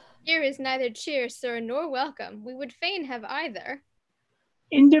 Here is neither cheer, sir, nor welcome. We would fain have either.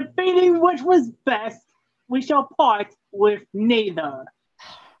 In debating which was best, we shall part with neither.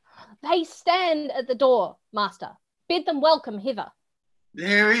 They stand at the door, master. Bid them welcome hither.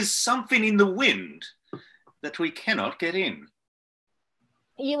 There is something in the wind that we cannot get in.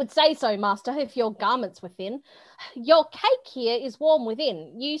 You would say so, master, if your garments were thin. Your cake here is warm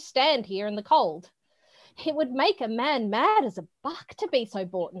within. You stand here in the cold. It would make a man mad as a buck to be so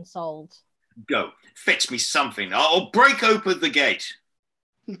bought and sold. Go, fetch me something. I'll break open the gate.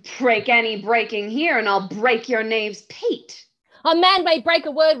 Break any breaking here, and I'll break your knave's pate. A man may break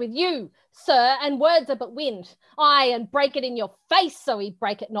a word with you, sir, and words are but wind. Aye, and break it in your face, so he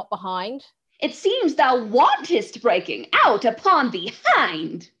break it not behind. It seems thou wantest breaking out upon thee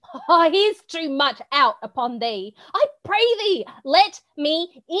hind. Oh, here's too much out upon thee. I pray thee, let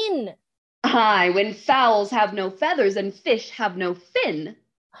me in. Aye, when fowls have no feathers and fish have no fin.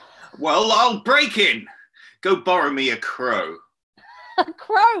 Well, I'll break in. Go borrow me a crow. A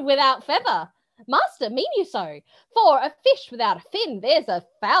crow without feather. Master, mean you so? For a fish without a fin, there's a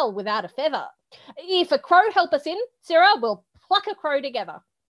fowl without a feather. If a crow help us in, sirrah, we'll pluck a crow together.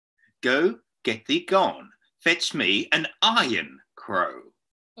 Go, get thee gone. Fetch me an iron crow.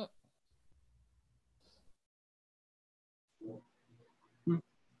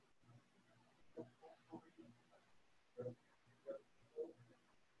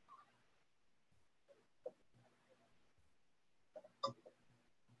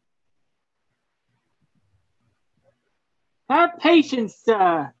 Have patience,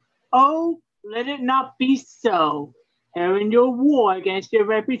 sir. Oh, let it not be so. Heron your war against your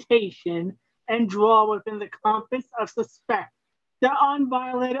reputation, and draw within the compass of suspect the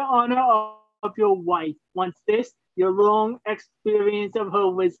unviolated honor of your wife. Once this, your long experience of her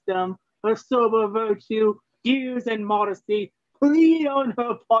wisdom, her sober virtue, years and modesty, plead on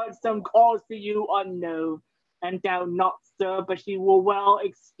her part some cause to you unknown. And doubt not, sir, but she will well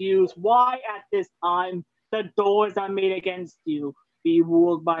excuse why at this time the doors are made against you. Be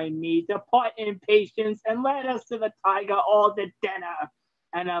ruled by me. Depart in patience, and let us to the tiger all the dinner.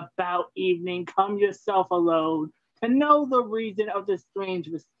 And about evening come yourself alone, to know the reason of the strange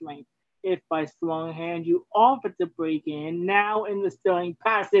restraint. If by strong hand you offer to break in, now in the stirring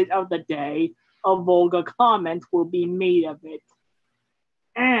passage of the day, a vulgar comment will be made of it.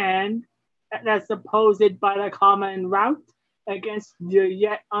 And as supposed by the common route, against your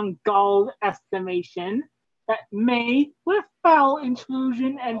yet ungulled estimation, that may with foul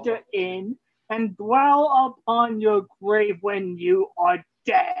intrusion enter in, and dwell upon your grave when you are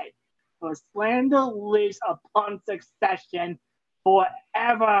dead. For slander lives upon succession,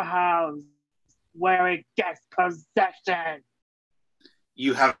 forever housed where it gets possession.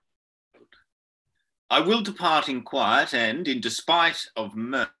 You have. I will depart in quiet, and in despite of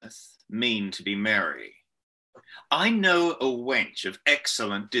mirth, mean to be merry. I know a wench of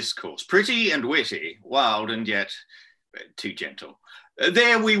excellent discourse, pretty and witty, wild and yet too gentle.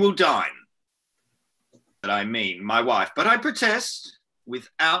 There we will dine. That I mean, my wife, but I protest,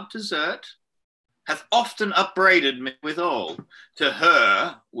 without desert, hath often upbraided me withal. To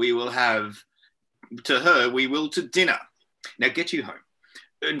her we will to dinner. Now get you home,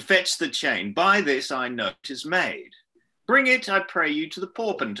 and fetch the chain. By this I know 'tis made. Bring it, I pray you, to the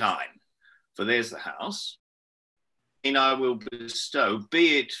Porpentine, for there's the house. And I will bestow,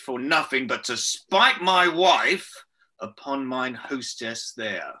 be it for nothing but to spite my wife upon mine hostess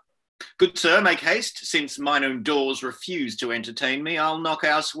there. Good sir, make haste, since mine own doors refuse to entertain me. I'll knock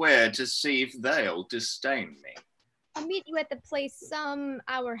elsewhere to see if they'll disdain me. I'll meet you at the place some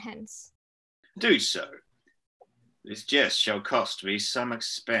hour hence. Do so. This jest shall cost me some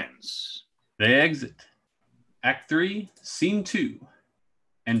expense. They exit. Act 3, Scene 2.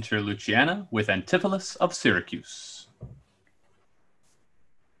 Enter Luciana with Antipholus of Syracuse.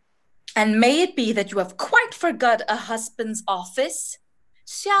 And may it be that you have quite forgot a husband's office?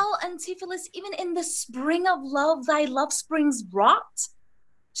 Shall, Antipholus, even in the spring of love thy love springs rot?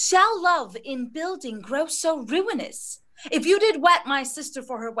 Shall love in building grow so ruinous? If you did wet my sister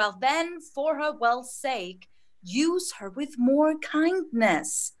for her wealth, then for her wealth's sake, use her with more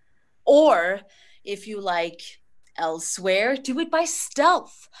kindness. Or, if you like, elsewhere, do it by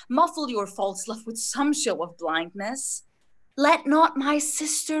stealth. Muffle your false love with some show of blindness. Let not my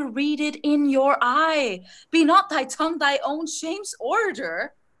sister read it in your eye. Be not thy tongue thy own shame's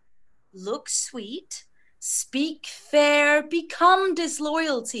order. Look sweet, speak fair, become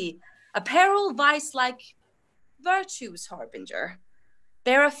disloyalty, apparel vice like virtue's harbinger.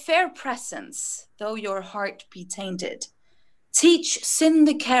 Bear a fair presence, though your heart be tainted. Teach sin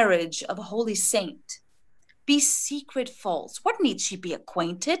the carriage of a holy saint. Be secret false, what need she be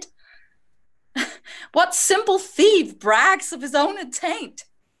acquainted? What simple thief brags of his own attaint?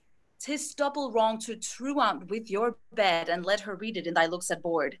 'Tis double wrong to truant with your bed and let her read it in thy looks at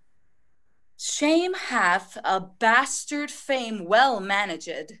board. Shame hath a bastard fame well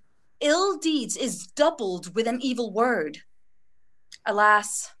managed. Ill deeds is doubled with an evil word.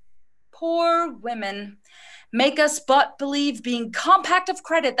 Alas, poor women, make us but believe, being compact of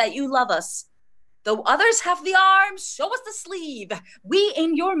credit, that you love us. Though others have the arm, show us the sleeve. We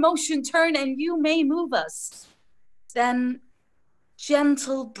in your motion turn, and you may move us. Then,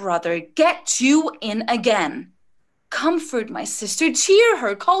 gentle brother, get you in again. Comfort my sister, cheer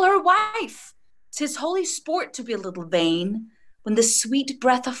her, call her wife. 'Tis holy sport to be a little vain, when the sweet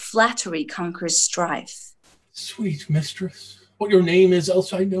breath of flattery conquers strife. Sweet mistress, what your name is,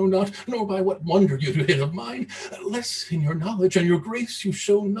 else I know not, nor by what wonder you do hit of mine. Less in your knowledge and your grace you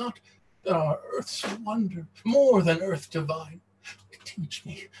show not, that are earth's wonder, more than earth divine. Teach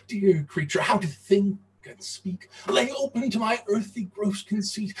me, dear creature, how to think and speak. Lay open to my earthy gross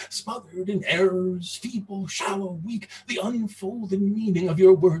conceit, smothered in errors, feeble, shallow, weak, the unfolded meaning of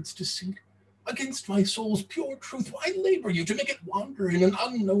your words to seek. Against my soul's pure truth, why labor you to make it wander in an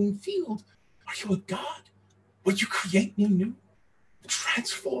unknown field? Are you a god? Would you create me new?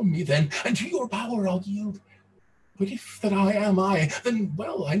 Transform me then, and to your power I'll yield. But if that I am I, then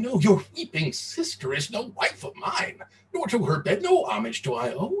well I know your weeping sister is no wife of mine, nor to her bed no homage do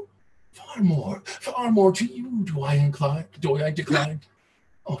I owe. Far more to you do I decline.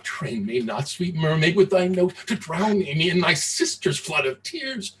 Oh, train me not, sweet mermaid, with thy note, to drown me in thy sister's flood of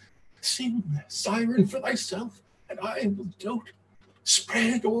tears. Sing, siren, for thyself, and I will dote.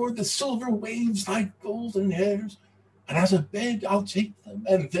 Spread o'er the silver waves thy golden hairs, and as a bed I'll take them,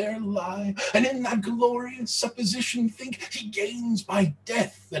 and there lie, and in that glorious supposition think he gains by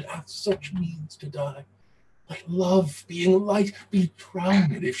death that hath such means to die. Let love, being light, be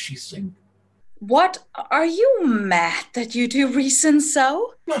drowned if she sink. What, are you mad that you do reason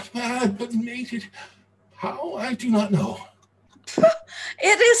so? Not mad, but mated. How, I do not know.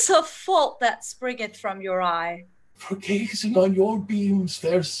 It is a fault that springeth from your eye. For gazing on your beams,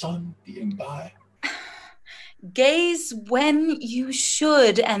 fair sun, being by. Gaze when you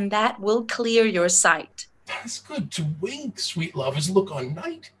should, and that will clear your sight. That's good to wink, sweet love, as look on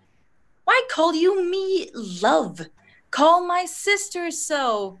night. Why call you me love? Call my sister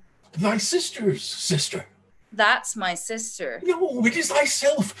so. Thy sister's sister. That's my sister. No, it is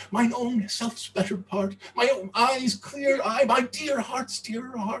thyself, mine own self's better part, my own eye's clear eye, my dear heart's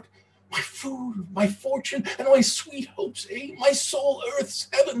dearer heart, my food, my fortune, and my sweet hope's aim, my soul earth's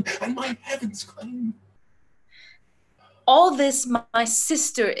heaven, and my heaven's claim. All this my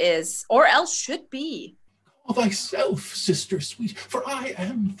sister is, or else should be. Call thyself, sister sweet, for I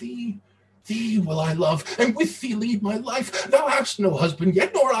am thee. Thee will I love, and with thee lead my life. Thou hast no husband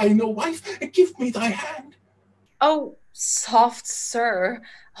yet, nor I no wife, and give me thy hand. Oh, soft sir,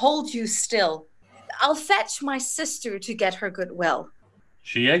 hold you still. I'll fetch my sister to get her goodwill.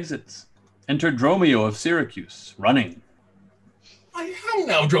 She exits. Enter Dromio of Syracuse, running. Why, how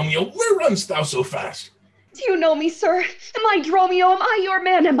now, Dromio? Where runn'st thou so fast? Do you know me, sir? Am I Dromio? Am I your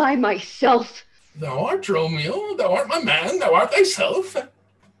man? Am I myself? Thou art Dromio, thou art my man, thou art thyself.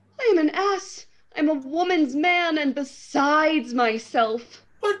 I am an ass. I'm a woman's man, and besides myself.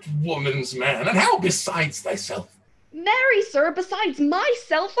 What woman's man, and how besides thyself? Marry, sir, besides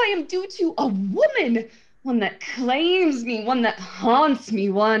myself, I am due to a woman. One that claims me, one that haunts me,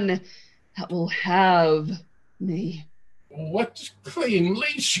 one that will have me. What claim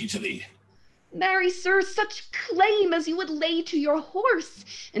lays she to thee? Marry, sir, such claim as you would lay to your horse,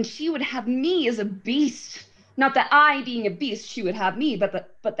 and she would have me as a beast. Not that I, being a beast, she would have me,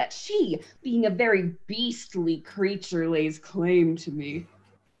 but that she, being a very beastly creature, lays claim to me.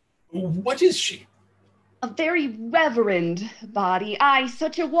 What is she? A very reverend body, aye,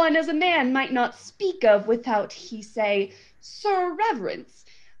 such a one as a man might not speak of without he say, Sir Reverence.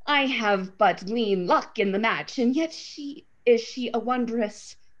 I have but lean luck in the match, and yet is she a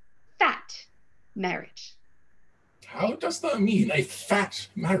wondrous fat marriage. How dost thou mean a fat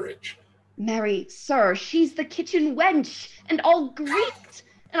marriage? Marry, sir, she's the kitchen wench, and all greased,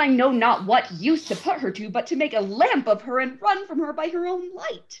 and I know not what use to put her to, but to make a lamp of her and run from her by her own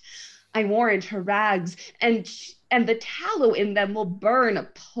light. I warrant her rags, and the tallow in them will burn a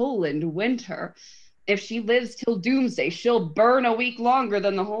Poland winter. If she lives till doomsday, she'll burn a week longer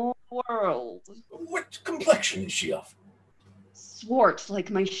than the whole world. What complexion is she of? Swart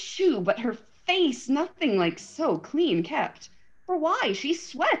like my shoe, but her face nothing like so clean kept. For why? She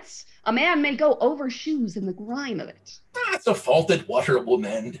sweats. A man may go over shoes in the grime of it. That's a fault that water will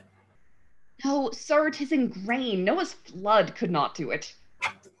mend. No, sir, 'tis in grain. Noah's flood could not do it.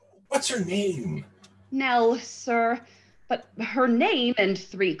 What's her name? Nell, sir. But her name and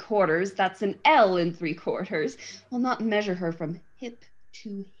 3/4, that's an L in 3/4, will not measure her from hip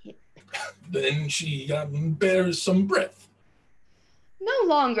to hip. Then she bears some breadth. No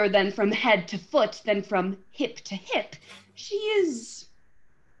longer than from head to foot, than from hip to hip. She is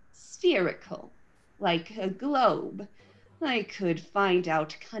spherical, like a globe. I could find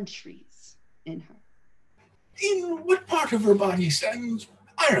out countries in her. In what part of her body stands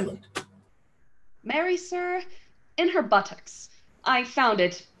Ireland? Marry, sir, in her buttocks. I found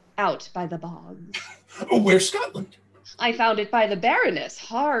it out by the bogs. Where's Scotland? I found it by the Baroness,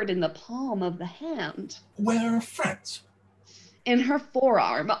 hard in the palm of the hand. Where France? In her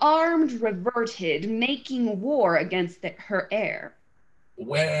forearm, armed, reverted, making war against her heir.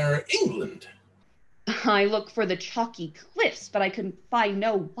 Where England? I look for the chalky cliffs, but I could find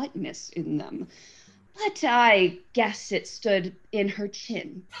no whiteness in them. But I guess it stood in her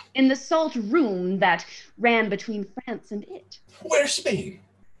chin, in the salt room that ran between France and it. Where Spain?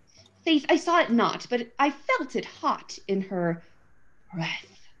 Faith, I saw it not, but I felt it hot in her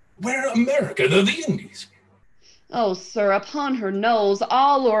breath. Where America, the Indies? Oh, sir, upon her nose,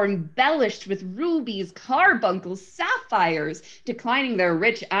 all o'er embellished with rubies, carbuncles, sapphires, declining their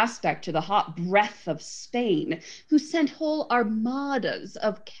rich aspect to the hot breath of Spain, who sent whole armadas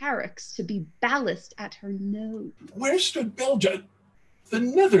of carracks to be ballast at her nose. Where stood Belgium? The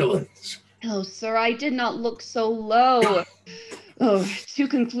Netherlands? Oh, sir, I did not look so low. Oh, to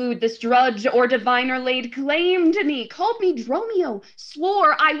conclude, this drudge or diviner laid claim to me, called me Dromio,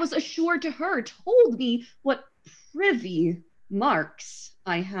 swore I was assured to her, told me what privy marks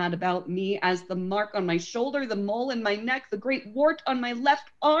I had about me, as the mark on my shoulder, the mole in my neck, the great wart on my left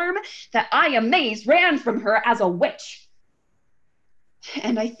arm, that I amazed ran from her as a witch.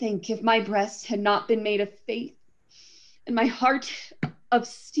 And I think if my breast had not been made of faith, and my heart of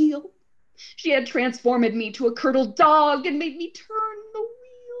steel, she had transformed me to a curdled dog and made me turn the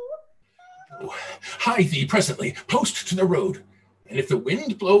wheel. Oh, hie thee presently, post to the road. And if the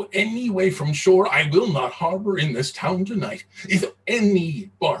wind blow any way from shore, I will not harbor in this town tonight. If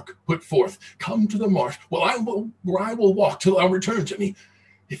any bark put forth, come to the marsh, where I will walk till thou return to me.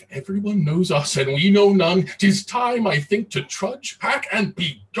 If everyone knows us and we know none, 'tis time, I think, to trudge, pack, and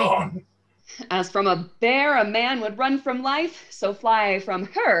be gone. As from a bear a man would run from life, so fly I from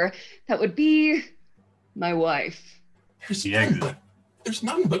her that would be my wife. There's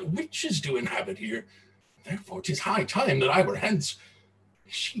none but witches do inhabit here. Therefore 'tis high time that I were hence.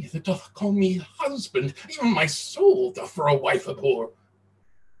 She that doth call me husband, even my soul doth for a wife abhor.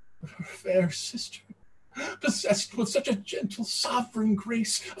 But her fair sister, possessed with such a gentle sovereign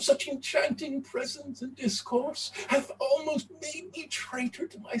grace, of such enchanting presence and discourse, hath almost made me traitor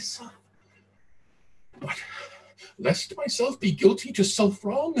to myself. But lest myself be guilty to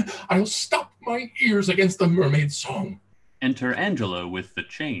self-wrong, I'll stop my ears against the mermaid's song. Enter Angelo with the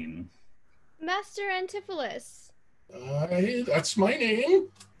chain. Master Antipholus. Aye, that's my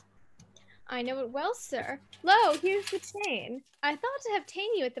name. I know it well, sir. Lo, here's the chain. I thought to have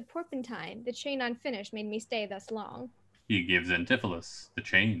ta'en you at the Porpentine. The chain unfinished made me stay thus long. He gives Antipholus the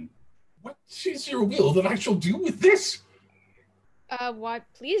chain. What is your will that I shall do with this? Why,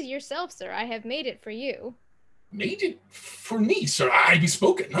 please yourself, sir. I have made it for you. Made it for me, sir? I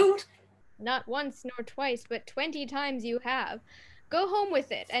bespoke it not. Not once nor twice, but 20 times you have. Go home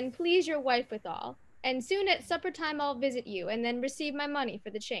with it, and please your wife withal. And soon at supper time I'll visit you, and then receive my money for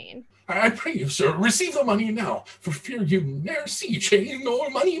the chain. I pray you, sir, receive the money now, for fear you ne'er see chain nor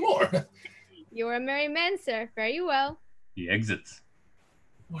money more. You're a merry man, sir. Very well. He exits.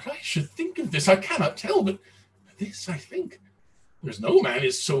 What I should think of this, I cannot tell, but this I think. There's no man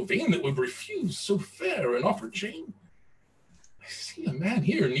is so vain that would refuse so fair an offered chain. I see a man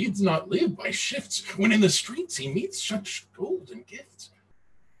here needs not live by shifts, when in the streets he meets such golden gifts.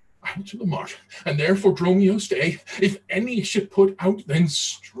 I'll to the mart, and there for Dromio stay. If any ship put out, then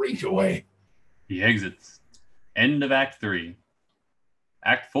straight away. He exits. End of Act 3.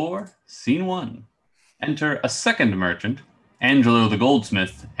 Act 4, Scene 1. Enter a second merchant, Angelo the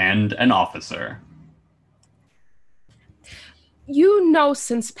goldsmith, and an officer. You know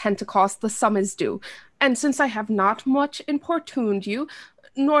since Pentecost the sum is due, and since I have not much importuned you,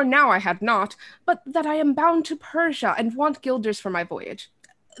 nor now I had not, but that I am bound to Persia and want guilders for my voyage.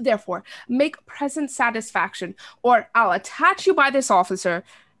 Therefore, make present satisfaction, or I'll attach you by this officer.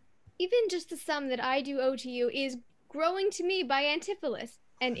 Even just the sum that I do owe to you is growing to me by Antipholus,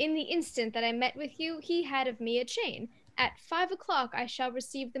 and in the instant that I met with you, he had of me a chain. At 5 o'clock I shall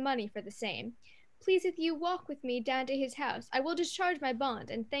receive the money for the same. Pleaseth you walk with me down to his house. I will discharge my bond,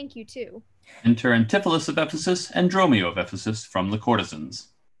 and thank you too. Enter Antipholus of Ephesus and Dromio of Ephesus from the courtesans.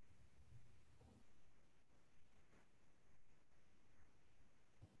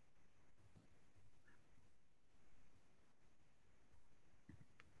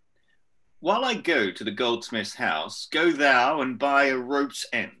 While I go to the goldsmith's house, go thou and buy a rope's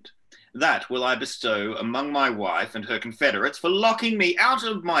end. That will I bestow among my wife and her confederates for locking me out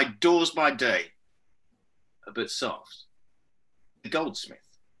of my doors by day. But soft, the goldsmith,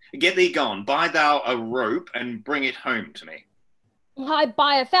 get thee gone, buy thou a rope and bring it home to me. I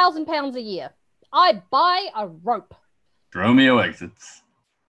buy £1,000 a year. I buy a rope. Dromio exits.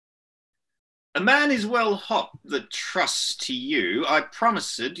 A man is well hot that trusts to you. I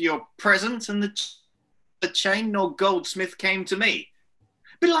promised your present, and the chain nor goldsmith came to me.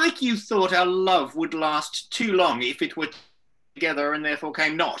 Belike you thought our love would last too long if it were together, and therefore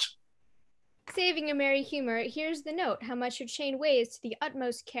came not. Saving a merry humor, here's the note, how much your chain weighs to the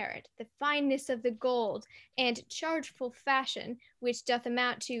utmost carat, the fineness of the gold, and chargeful fashion, which doth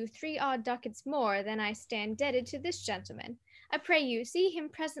amount to 3 odd ducats more than I stand debted to this gentleman. I pray you, see him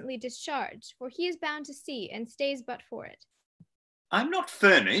presently discharged, for he is bound to sea, and stays but for it. I'm not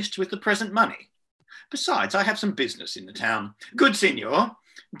furnished with the present money. Besides, I have some business in the town. Good signor,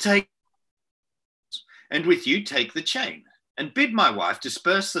 take, and with you take the chain, and bid my wife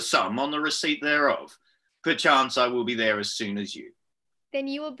disperse the sum on the receipt thereof. Perchance I will be there as soon as you. Then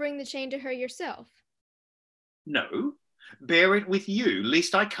you will bring the chain to her yourself. No, bear it with you,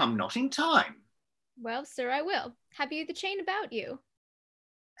 lest I come not in time. Well, sir, I will. Have you the chain about you?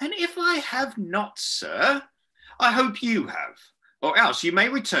 And if I have not, sir, I hope you have, or else you may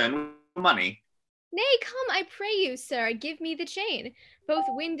return with money. Nay, come, I pray you, sir, give me the chain. Both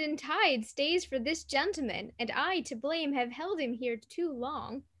wind and tide stays for this gentleman, and I to blame have held him here too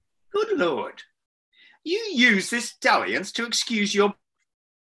long. Good Lord, you use this dalliance to excuse your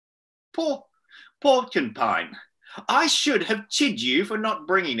porcupine. I should have chid you for not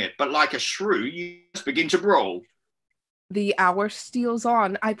bringing it, but like a shrew, you just begin to brawl. The hour steals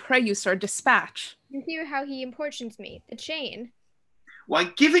on. I pray you, sir, dispatch. You hear how he importunes me, the chain. Why,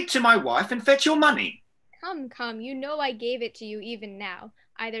 give it to my wife and fetch your money. Come, come, you know I gave it to you even now.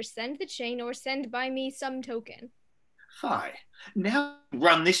 Either send the chain or send by me some token. Fie, now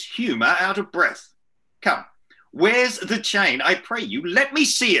run this humour out of breath. Come, where's the chain? I pray you, let me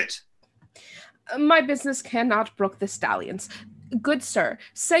see it. My business cannot brook this dalliance. Good sir,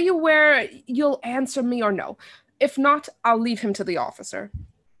 say you where you'll answer me or no. If not, I'll leave him to the officer.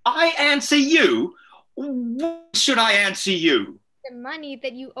 I answer you? What should I answer you? The money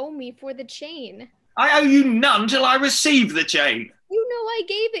that you owe me for the chain. I owe you none till I receive the chain. You know I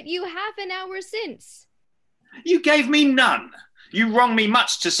gave it you half an hour since. You gave me none. You wrong me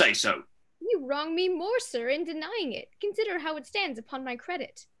much to say so. You wrong me more, sir, in denying it. Consider how it stands upon my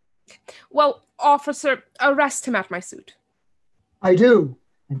credit. Well, officer, arrest him at my suit. I do,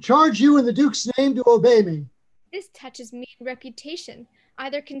 and charge you in the Duke's name to obey me. This touches me in reputation.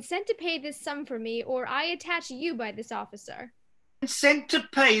 Either consent to pay this sum for me, or I attach you by this officer. Consent to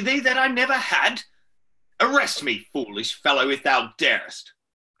pay thee that I never had? Arrest me, foolish fellow, if thou darest.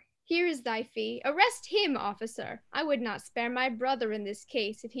 Here is thy fee. Arrest him, officer. I would not spare my brother in this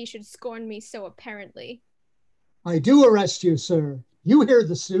case if he should scorn me so apparently. I do arrest you, sir. You hear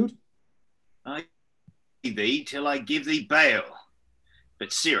the suit. I pay thee till I give thee bail.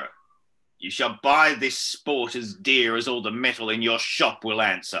 But, sirrah, you shall buy this sport as dear as all the metal in your shop will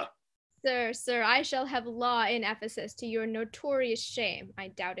answer. Sir, I shall have law in Ephesus to your notorious shame. I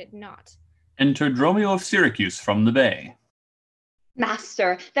doubt it not. Enter Dromio of Syracuse from the bay.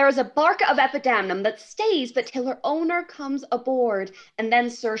 Master, there is a bark of Epidamnum that stays but till her owner comes aboard, and then,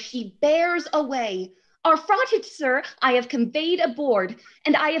 sir, she bears away. Our fraughtage, sir, I have conveyed aboard,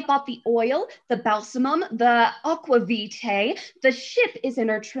 and I have bought the oil, the balsamum, the aquavitae. The ship is in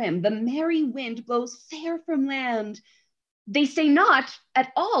her trim, the merry wind blows fair from land. They stay not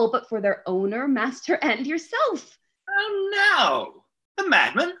at all but for their owner, master, and yourself. Oh no, a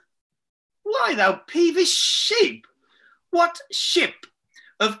madman? Why, thou peevish sheep! What ship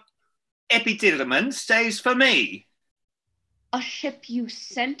of Epidamnum stays for me? A ship you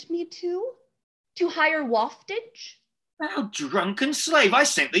sent me to? To hire waftage? Thou drunken slave, I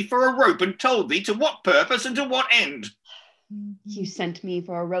sent thee for a rope and told thee to what purpose and to what end. You sent me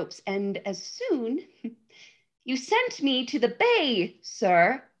for a rope's end as soon. You sent me to the bay,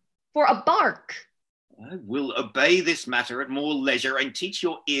 sir, for a bark. I will obey this matter at more leisure and teach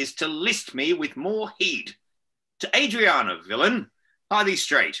your ears to list me with more heed. To Adriana, villain, hie thee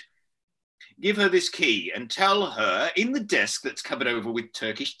straight. Give her this key and tell her in the desk that's covered over with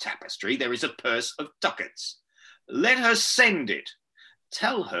Turkish tapestry there is a purse of ducats. Let her send it.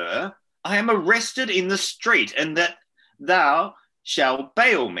 Tell her I am arrested in the street and that thou shalt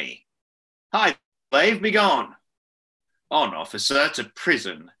bail me. Hie, slave, be gone. On, officer, to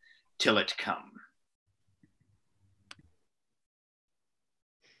prison till it come.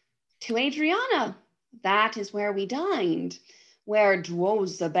 To Adriana, that is where we dined, where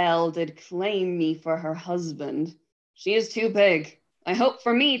Dwozabel did claim me for her husband. She is too big, I hope,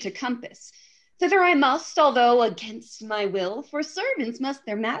 for me to compass. Thither I must, although against my will, for servants must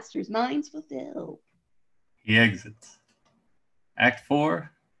their masters' minds fulfill. He exits. Act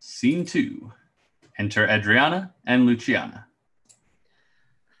 4, Scene 2. Enter Adriana and Luciana.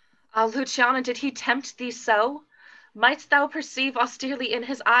 Luciana, did he tempt thee so? Mightst thou perceive austerely in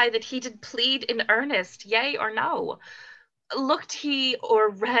his eye that he did plead in earnest, yea or no? Looked he or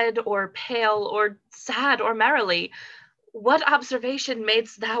red or pale or sad or merrily? What observation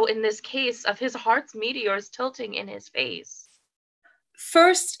madest thou in this case of his heart's meteors tilting in his face?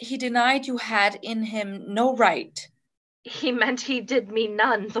 First, he denied you had in him no right. He meant he did me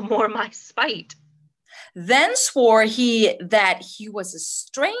none, the more my spite. Then swore he that he was a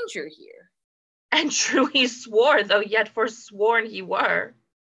stranger here. And true he swore, though yet forsworn he were.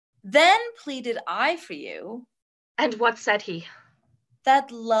 Then pleaded I for you. And what said he?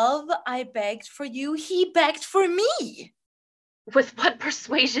 That love I begged for you, he begged for me. With what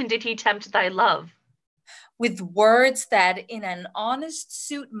persuasion did he tempt thy love? With words that in an honest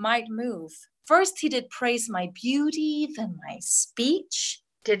suit might move. First he did praise my beauty, then my speech.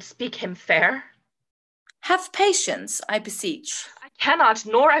 Did speak him fair? Have patience, I beseech. I cannot,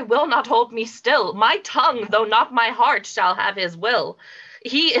 nor I will not hold me still. My tongue, though not my heart, shall have his will.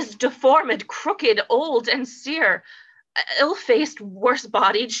 He is deformed, crooked, old, and sere, ill-faced,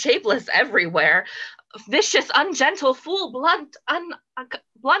 worse-bodied, shapeless everywhere, vicious, ungentle, fool, blunt,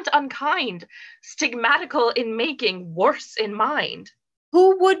 unkind, stigmatical in making, worse in mind.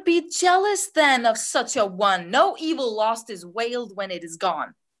 Who would be jealous then of such a one? No evil lost is wailed when it is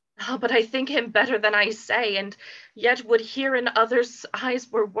gone. Oh, but I think him better than I say, and yet would hear in others' eyes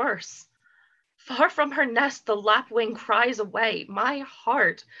were worse. Far from her nest the lapwing cries away. My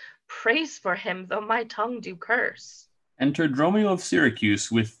heart prays for him, though my tongue do curse. Enter Dromio of Syracuse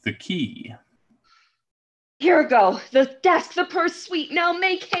with the key. Here go, the desk, the purse sweet, now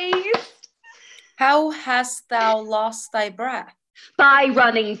make haste. How hast thou lost thy breath? By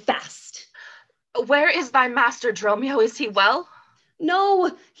running fast. Where is thy master, Dromio? Is he well? No,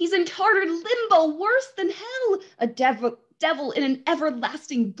 he's in Tartar limbo, worse than hell. A devil in an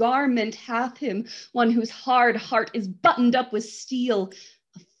everlasting garment hath him, one whose hard heart is buttoned up with steel.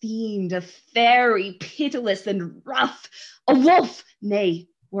 A fiend, a fairy, pitiless and rough. A wolf, nay,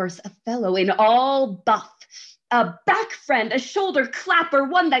 worse, a fellow in all buff. A back friend, a shoulder clapper,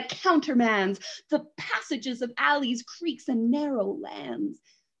 one that countermands the passages of alleys, creeks, and narrow lands.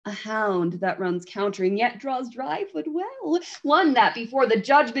 A hound that runs countering, yet draws dry foot well. One that before the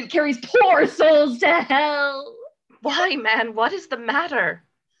judgment carries poor souls to hell. Why, man, what is the matter?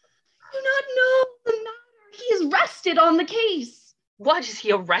 I do not know the matter. He is rested on the case. What, is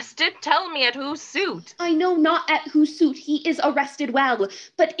he arrested? Tell me at whose suit? I know not at whose suit he is arrested well,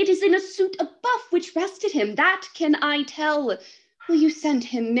 but it is in a suit of buff which rested him, that can I tell. Will you send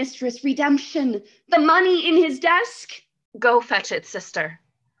him, mistress, redemption, the money in his desk? Go fetch it, sister.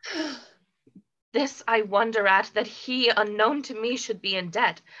 This I wonder at, that he, unknown to me, should be in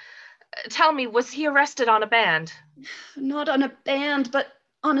debt. Tell me, was he arrested on a band? Not on a band, but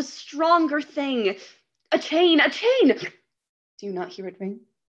on a stronger thing. A chain, a chain! Do you not hear it ring?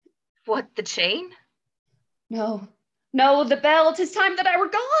 What, the chain? No, No, the bell, 'tis time that I were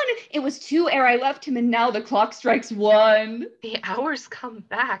gone. It was 2 ere I left him, and now the clock strikes 1. The hours come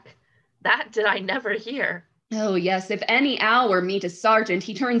back. That did I never hear. Oh, yes, if any hour meet a sergeant,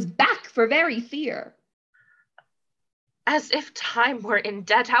 he turns back for very fear. As if time were in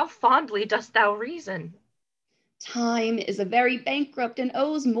debt, how fondly dost thou reason? Time is a very bankrupt and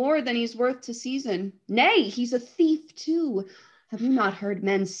owes more than he's worth to season. Nay, he's a thief too. Have you not heard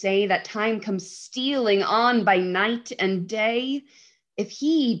men say that time comes stealing on by night and day? If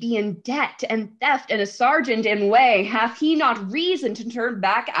he be in debt and theft and a sergeant in way, hath he not reason to turn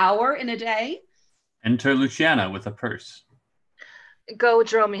back hour in a day? Enter Luciana with a purse. Go,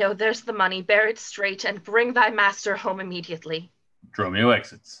 Dromio, there's the money. Bear it straight and bring thy master home immediately. Dromio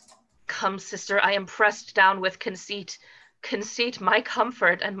exits. Come, sister, I am pressed down with conceit. Conceit my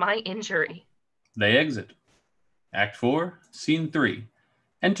comfort and my injury. They exit. Act 4, Scene 3.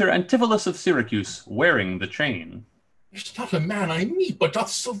 Enter Antipholus of Syracuse, wearing the chain. There's not a man I meet but doth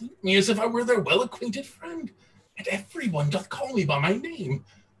salute me as if I were their well-acquainted friend, and every one doth call me by my name.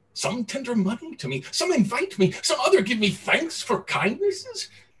 Some tender money to me, some invite me, some other give me thanks for kindnesses,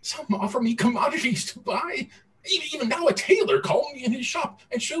 some offer me commodities to buy. Even now a tailor called me in his shop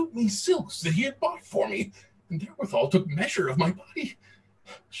and showed me silks that he had bought for me, and therewithal took measure of my body.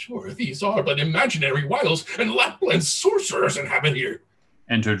 Sure, these are but imaginary wiles, and Lapland sorcerers inhabit here.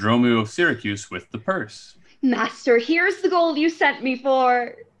 Enter Dromio of Syracuse with the purse. Master, here's the gold you sent me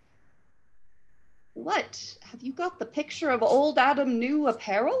for. What? Have you got the picture of old Adam new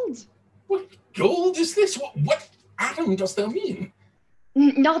apparelled? What gold is this? What Adam dost thou mean?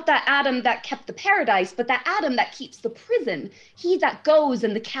 Not that Adam that kept the paradise, but that Adam that keeps the prison. He that goes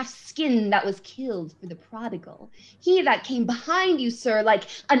in the calf's skin that was killed for the prodigal. He that came behind you, sir, like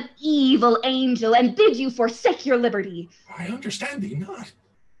an evil angel, and bid you forsake your liberty. I understand thee not.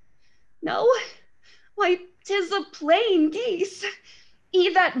 No? Why, 'tis a plain case. He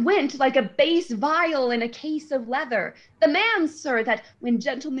that went like a base vial in a case of leather. The man, sir, that when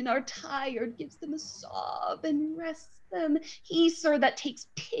gentlemen are tired, gives them a sob and rests them. He, sir, that takes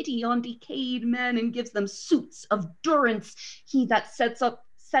pity on decayed men and gives them suits of durance. He that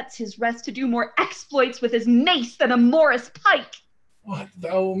sets his rest to do more exploits with his mace than a Morris pike. What,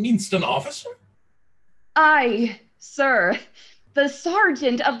 thou mean'st an officer? Aye, sir. The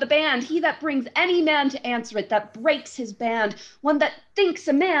sergeant of the band, he that brings any man to answer it, that breaks his band, one that thinks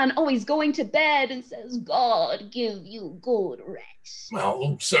a man always going to bed and says, God give you good rest.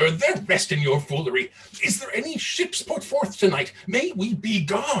 Well, sir, there rest in your foolery. Is there any ships put forth tonight? May we be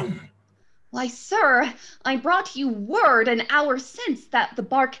gone? Why, sir, I brought you word an hour since that the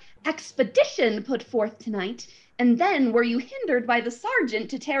bark Expedition put forth tonight, and then were you hindered by the sergeant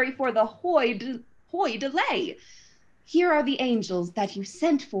to tarry for the hoy delay. Here are the angels that you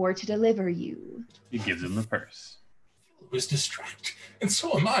sent for to deliver you. He gives him the purse. Who is distract, and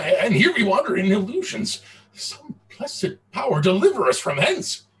so am I, and here we wander in illusions. Some blessed power deliver us from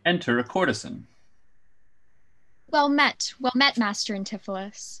hence. Enter a courtesan. Well met, Master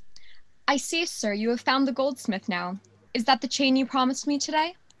Antipholus. I see, sir, you have found the goldsmith now. Is that the chain you promised me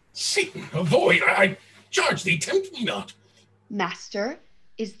today? Satan, avoid, I charge thee, tempt me not. Master,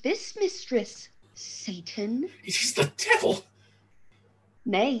 is this mistress Satan? It is the devil.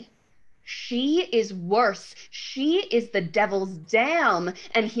 Nay, she is worse. She is the devil's dam,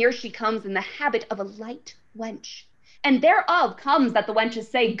 and here she comes in the habit of a light wench. And thereof comes that the wenches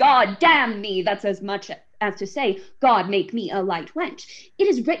say, God damn me, that's as much as to say, God make me a light wench. It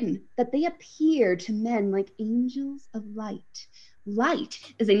is written that they appear to men like angels of light. Light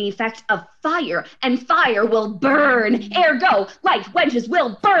is an effect of fire, and fire will burn. Ergo, light wenches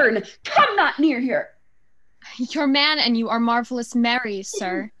will burn. Come not near here. Your man and you are marvelous merry,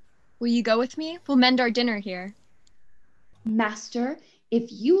 sir. Will you go with me? We'll mend our dinner here. Master,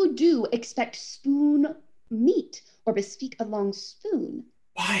 if you do expect spoon meat, or bespeak a long spoon.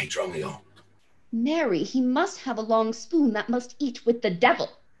 Why, Dromio? Marry, he must have a long spoon that must eat with the devil.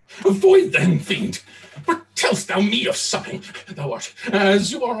 Avoid then, fiend. What tell'st thou me of supping? Thou art,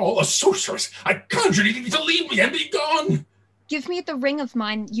 as you are all, a sorceress. I conjure thee to leave me and be gone. Give me the ring of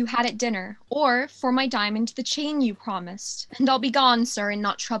mine you had at dinner, or for my diamond the chain you promised, and I'll be gone, sir, and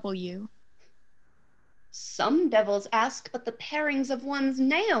not trouble you. Some devils ask but the parings of one's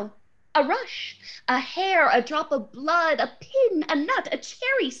nail. A rush, a hair, a drop of blood, a pin, a nut, a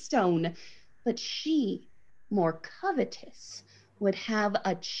cherry stone. But she, more covetous, would have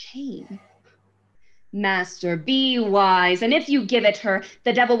a chain. Master, be wise, and if you give it her,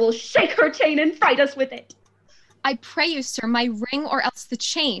 the devil will shake her chain and fright us with it. I pray you, sir, my ring or else the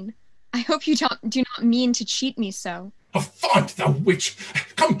chain. I hope you do not mean to cheat me so. Avaunt, thou witch!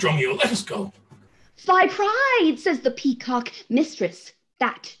 Come, Dromio, let us go. Thy pride, says the peacock, mistress,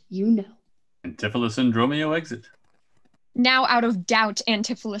 that you know. Antipholus and Dromio exit. Now out of doubt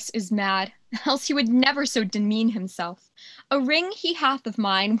Antipholus is mad, else he would never so demean himself. A ring he hath of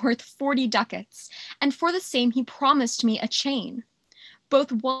mine worth 40 ducats, and for the same he promised me a chain.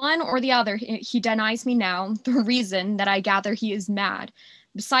 Both one or the other he denies me now, the reason that I gather he is mad.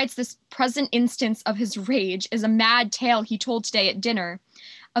 Besides this present instance of his rage is a mad tale he told today at dinner,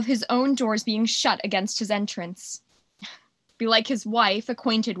 of his own doors being shut against his entrance. Belike his wife,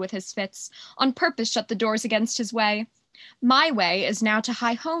 acquainted with his fits, on purpose shut the doors against his way. My way is now to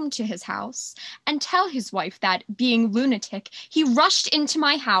hie home to his house, and tell his wife that, being lunatic, he rushed into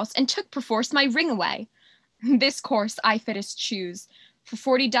my house and took perforce my ring away. This course I fittest choose, for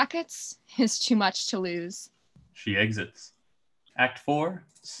 40 ducats is too much to lose. She exits. Act 4,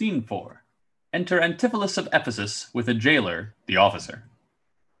 Scene 4. Enter Antipholus of Ephesus with a jailer, the officer.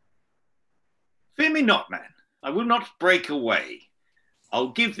 Fear me not, man. I will not break away. I'll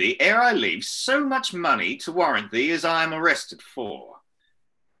give thee, ere I leave, so much money to warrant thee as I am arrested for.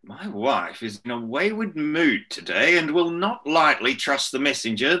 My wife is in a wayward mood today, and will not lightly trust the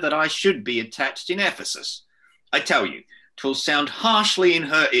messenger that I should be attached in Ephesus. I tell you, 'twill sound harshly in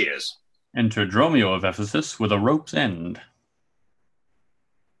her ears. Enter Dromio of Ephesus with a rope's end.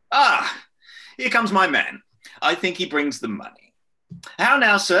 Ah, here comes my man. I think he brings the money. How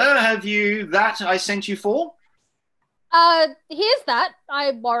now, sir, have you that I sent you for? Here's that.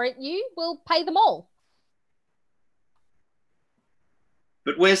 I warrant you will pay them all.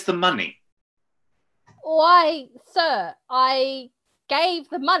 But where's the money? Why, sir, I gave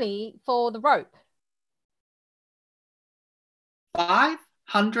the money for the rope.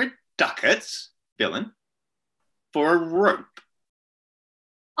 500 ducats, villain, for a rope.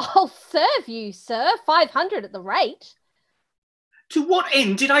 I'll serve you, sir. 500 at the rate. To what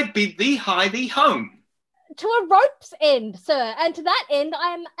end did I bid thee hie thee home? To a rope's end, sir, and to that end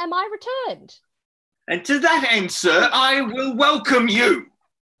am I returned. And to that end, sir, I will welcome you.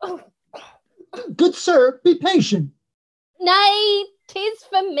 Good sir, be patient. Nay, 'tis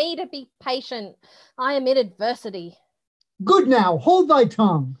for me to be patient. I am in adversity. Good now, hold thy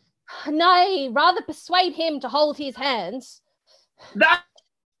tongue. Nay, rather persuade him to hold his hands. Thou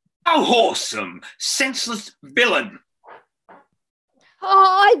whoresome, senseless villain.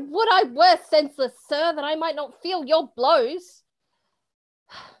 Oh, I were senseless, sir, that I might not feel your blows.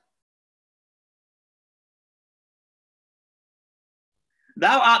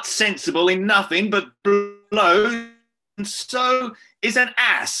 Thou art sensible in nothing but blows, and so is an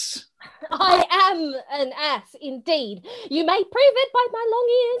ass. I am an ass, indeed. You may prove it by my long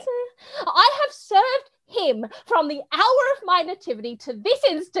ears. I have served him from the hour of my nativity to this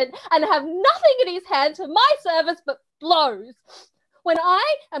instant, and have nothing in his hand to my service but blows. When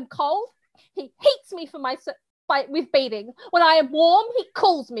I am cold, he heats me with beating. When I am warm, he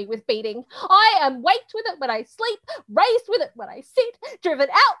cools me with beating. I am waked with it when I sleep, raised with it when I sit, driven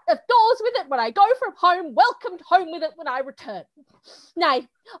out of doors with it when I go from home, welcomed home with it when I return. Nay,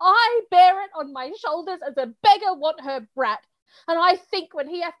 I bear it on my shoulders as a beggar want her brat, and I think when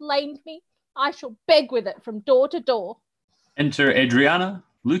he hath lamed me, I shall beg with it from door to door. Enter Adriana,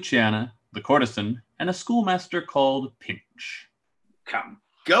 Luciana, the courtesan, and a schoolmaster called Pinch. Come,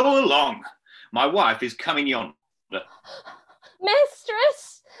 go along. My wife is coming yonder.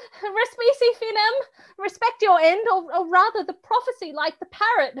 Mistress, respeci finem, respect your end, or rather the prophecy like the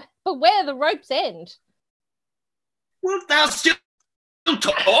parrot, beware the rope's end. Wilt thou still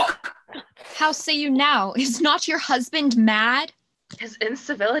talk? How say you now? Is not your husband mad? His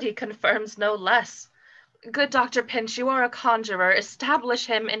incivility confirms no less. Good Dr. Pinch, you are a conjurer. Establish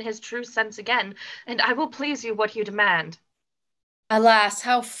him in his true sense again, and I will please you what you demand. Alas,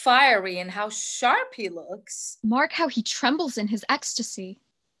 how fiery and how sharp he looks. Mark how he trembles in his ecstasy.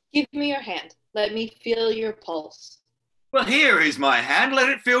 Give me your hand. Let me feel your pulse. Well, here is my hand. Let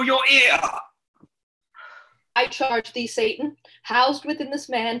it feel your ear. I charge thee, Satan, housed within this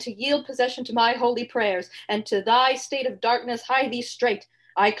man, to yield possession to my holy prayers, and to thy state of darkness hie thee straight.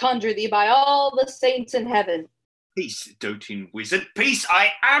 I conjure thee by all the saints in heaven. Peace, doting wizard, peace.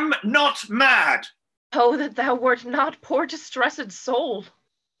 I am not mad. Oh, that thou wert not, poor distressed soul.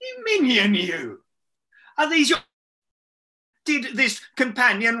 You minion, you. Are these your... Did this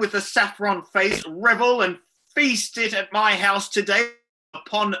companion with the saffron face revel and feast it at my house today?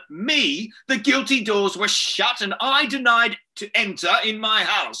 Upon me, the guilty doors were shut, and I denied to enter in my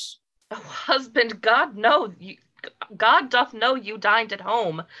house. Oh, husband, God doth know you dined at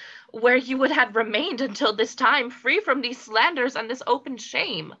home, where you would have remained until this time, free from these slanders and this open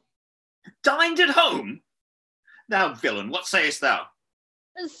shame. Dined at home? Thou villain, what sayest thou?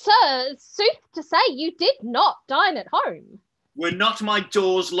 Sir, sooth to say, you did not dine at home. Were not my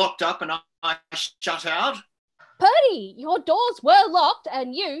doors locked up and I shut out? Purdy, your doors were locked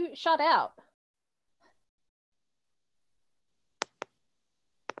and you shut out.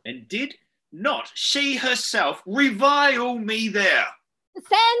 And did not she herself revile me there?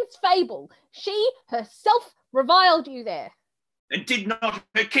 Sans fable, she herself reviled you there. And did not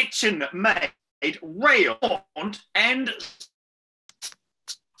her kitchen maid rail and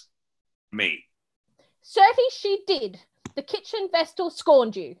me? Certes she did. The kitchen vestal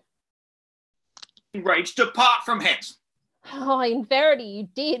scorned you. Rage, depart from hence. Oh, in verity you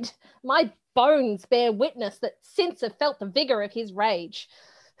did. My bones bear witness that since have felt the vigour of his rage.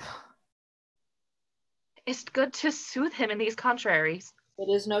 It's good to soothe him in these contraries. It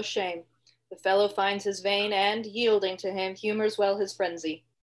is no shame. The fellow finds his vein and, yielding to him, humours well his frenzy.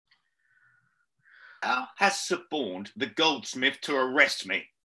 Thou hast suborned the goldsmith to arrest me.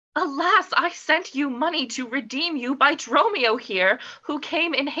 Alas, I sent you money to redeem you by Dromio here, who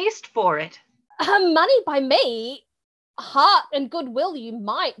came in haste for it. Money by me? Heart and goodwill you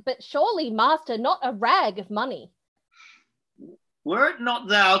might, but surely, master, not a rag of money. Were it not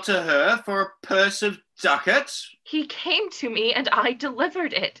thou to her for a purse of ducats? He came to me and I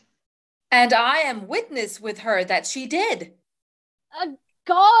delivered it. And I am witness with her that she did.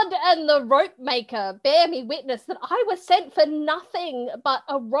 God and the rope maker bear me witness that I was sent for nothing but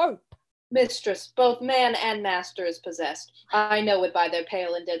a rope. Mistress, both man and master is possessed. I know it by their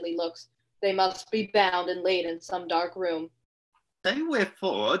pale and deadly looks. They must be bound and laid in some dark room. Say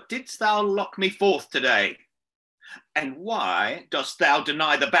wherefore didst thou lock me forth today? And why dost thou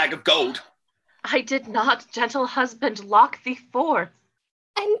deny the bag of gold? I did not, gentle husband, lock thee forth.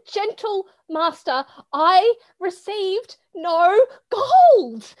 And gentle master, I received no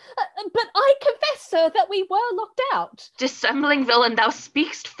gold. But I confess, sir, that we were locked out. Dissembling villain, thou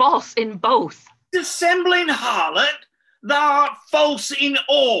speakst false in both. Dissembling harlot, thou art false in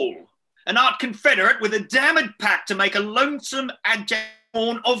all, and art confederate with a damned pack to make a lonesome adject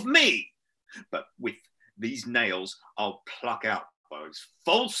of me. But with these nails I'll pluck out those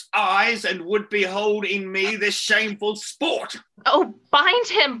false eyes and would behold in me this shameful sport. Oh, bind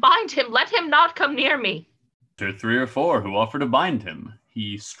him, let him not come near me. To 3 or 4 who offer to bind him,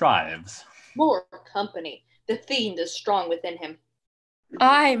 he strives. More company. The fiend is strong within him.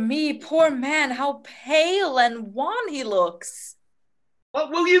 Ay me, poor man, how pale and wan he looks.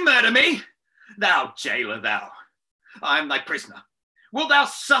 What, will you murder me? Thou jailer, thou. I am thy prisoner. Wilt thou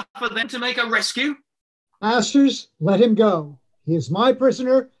suffer then to make a rescue? Masters, let him go. He is my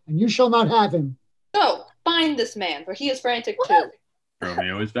prisoner, and you shall not have him. Go, bind this man, for he is frantic too.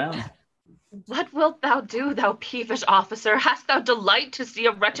 Romeo is bound. What wilt thou do, thou peevish officer? Hast thou delight to see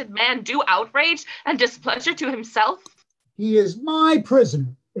a wretched man do outrage and displeasure to himself? He is my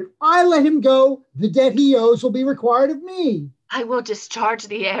prisoner. If I let him go, the debt he owes will be required of me. I will discharge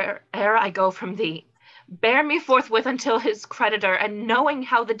thee ere I go from thee. Bear me forthwith until his creditor, and knowing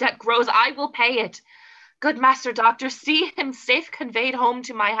how the debt grows, I will pay it. Good master doctor, see him safe conveyed home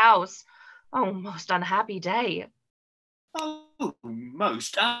to my house. Oh, most unhappy day. Oh,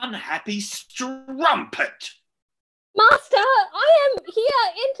 most unhappy strumpet. Master, I am here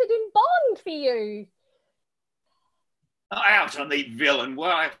entered in bond for you. Out on thee, villain,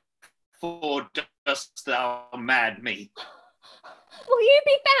 wherefore dost thou mad me? Will you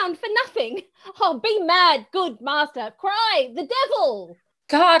be bound for nothing? Oh, be mad, good master. Cry, the devil.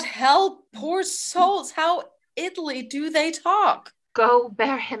 God help poor souls, how idly do they talk. Go,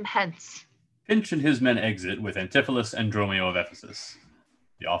 bear him hence. Finch and his men exit with Antipholus and Dromio of Ephesus.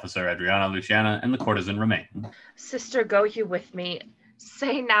 The officer Adriana Luciana and the courtesan remain. Sister, go you with me.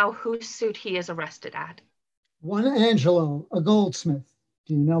 Say now whose suit he is arrested at. One Angelo, a goldsmith.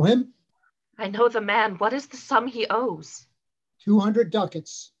 Do you know him? I know the man. What is the sum he owes? 200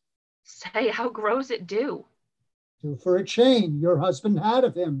 ducats. Say, how grows it due? Due for a chain your husband had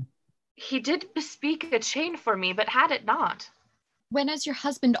of him. He did bespeak a chain for me, but had it not. When as your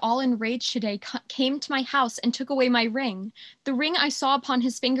husband all enraged today came to my house and took away my ring, the ring I saw upon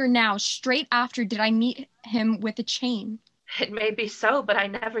his finger now, straight after did I meet him with a chain. It may be so, but I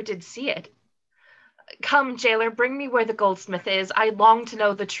never did see it. Come, jailer, bring me where the goldsmith is. I long to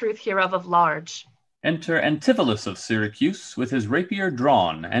know the truth hereof of large. Enter Antipholus of Syracuse with his rapier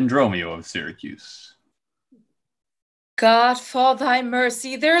drawn, and Dromio of Syracuse. God, for thy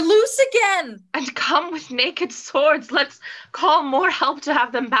mercy, they're loose again. And come with naked swords. Let's call more help to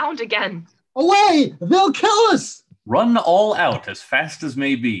have them bound again. Away! They'll kill us! Run all out as fast as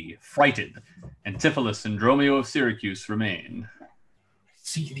may be, frighted. Antipholus and Dromio of Syracuse remain.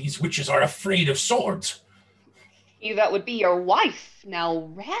 See, these witches are afraid of swords. He that would be your wife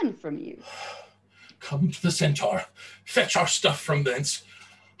now ran from you. Come to the Centaur. Fetch our stuff from thence.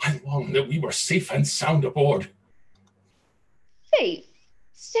 I long that we were safe and sound aboard. Faith,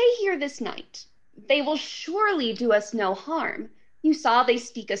 stay here this night. They will surely do us no harm. You saw they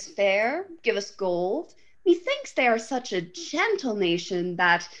speak us fair, give us gold. Methinks they are such a gentle nation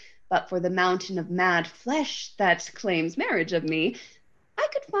that, but for the mountain of mad flesh that claims marriage of me, I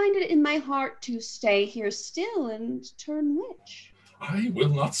could find it in my heart to stay here still and turn witch. I will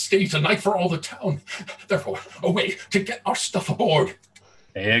not stay tonight for all the town. Therefore, away to get our stuff aboard.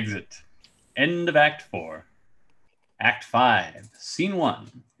 They exit. End of Act 4. Act 5, Scene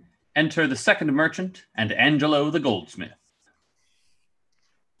 1. Enter the second merchant and Angelo the goldsmith.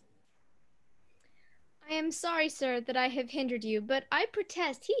 I am sorry, sir, that I have hindered you, but I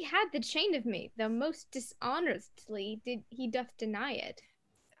protest he had the chain of me, though most dishonestly he doth deny it.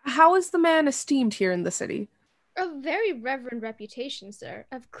 How is the man esteemed here in the city? Of very reverend reputation, sir,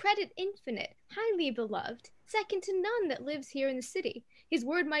 of credit infinite, highly beloved, second to none that lives here in the city. His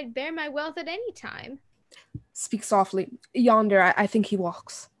word might bear my wealth at any time. Speak softly. Yonder, I think he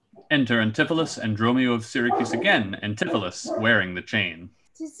walks. Enter Antipholus and Dromio of Syracuse again, Antipholus wearing the chain.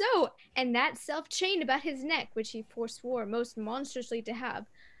 'Tis so, and that self-chain about his neck, which he forswore most monstrously to have.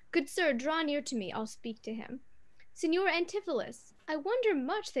 Good sir, draw near to me, I'll speak to him. Signor Antipholus, I wonder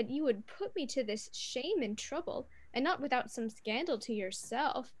much that you would put me to this shame and trouble, and not without some scandal to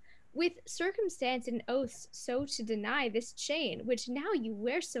yourself, with circumstance and oaths so to deny this chain, which now you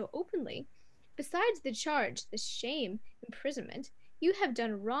wear so openly. Besides the charge, the shame, imprisonment, you have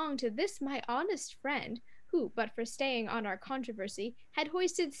done wrong to this my honest friend, who, but for staying on our controversy, had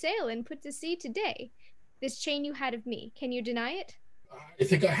hoisted sail and put to sea today. This chain you had of me, can you deny it? I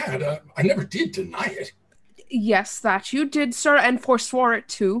think I had. I never did deny it. Yes, that you did, sir, and forswore it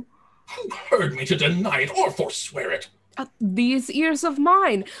too. Who heard me to deny it or forswear it? These ears of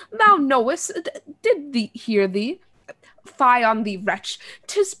mine, thou knowest, did thee hear thee? Fie on thee, wretch!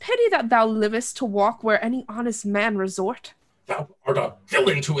 'Tis pity that thou livest to walk where any honest man resort. Thou art a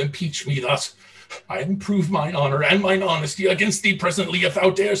villain to impeach me thus. I improve mine honor and mine honesty against thee presently if thou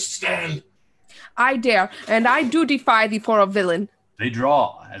darest stand. I dare, and I do defy thee for a villain. They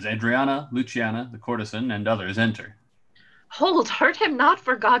draw as Adriana, Luciana, the courtesan, and others enter. Hold, hurt him not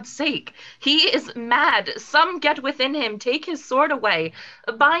for God's sake. He is mad. Some get within him, take his sword away.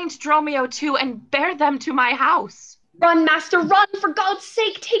 Bind Dromio too, and bear them to my house. Run, master, run, for God's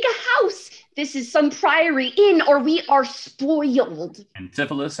sake, take a house. This is some priory inn, or we are spoiled.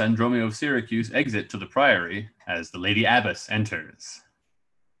 Antipholus and Dromio of Syracuse exit to the priory as the Lady Abbess enters.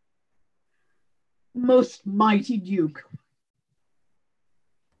 Most mighty Duke,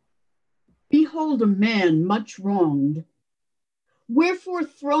 behold a man much wronged. Wherefore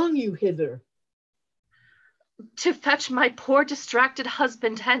throng you hither? To fetch my poor distracted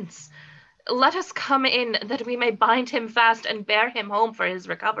husband hence. Let us come in, that we may bind him fast and bear him home for his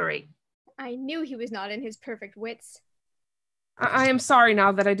recovery. I knew he was not in his perfect wits. I am sorry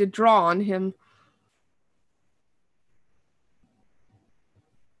now that I did draw on him.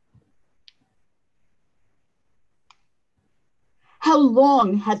 How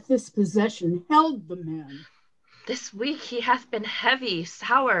long hath this possession held the man? This week he hath been heavy,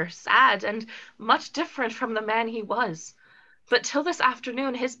 sour, sad, and much different from the man he was. But till this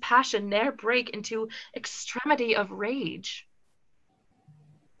afternoon his passion ne'er brake into extremity of rage.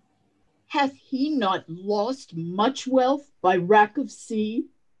 Hath he not lost much wealth by wrack of sea,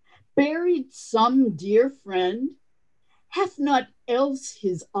 buried some dear friend? Hath not else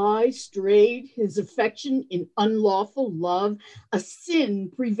his eye strayed his affection in unlawful love, a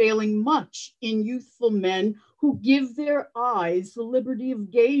sin prevailing much in youthful men who give their eyes the liberty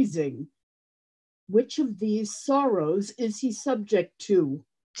of gazing? Which of these sorrows is he subject to?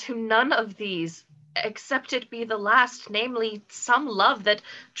 To none of these, except it be the last, namely some love that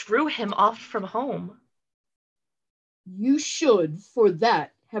drew him oft from home. You should for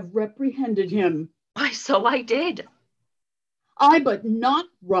that have reprehended him. Why, so I did. I, but not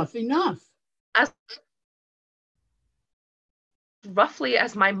rough enough. As roughly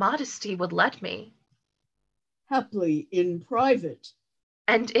as my modesty would let me. Haply in private.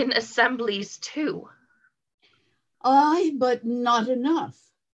 And in assemblies too. I, but not enough.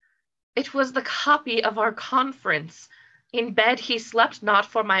 It was the copy of our conference. In bed he slept not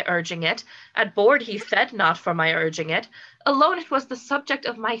for my urging it, at board he fed not for my urging it. Alone it was the subject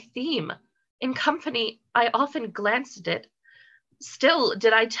of my theme. In company I often glanced at it. Still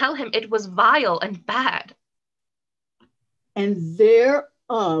did I tell him it was vile and bad. And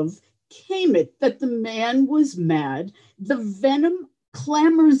thereof came it that the man was mad, the venom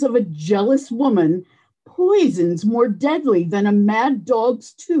clamors of a jealous woman poisons more deadly than a mad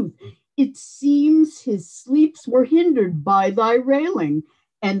dog's tooth. It seems his sleeps were hindered by thy railing,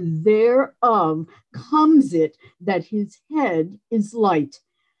 and thereof comes it that his head is light.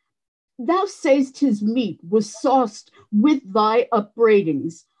 Thou say'st his meat was sauced with thy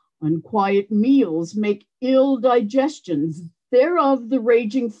upbraidings. Unquiet meals make ill digestions, thereof the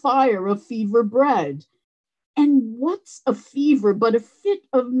raging fire of fever bred. And what's a fever but a fit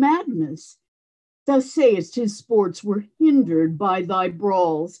of madness? Thou sayest his sports were hindered by thy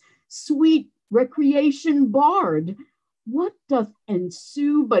brawls, sweet recreation barred. What doth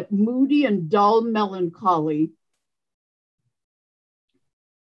ensue but moody and dull melancholy?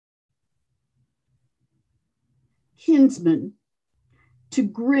 Kinsman, to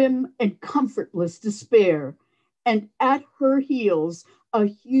grim and comfortless despair, and at her heels a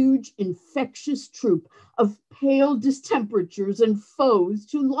huge infectious troop of pale distemperatures and foes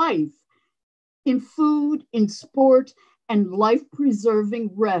to life. In food, in sport, and life-preserving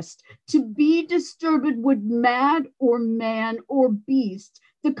rest, to be disturbed would mad or man or beast.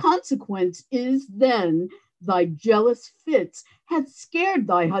 The consequence is then thy jealous fits hath scared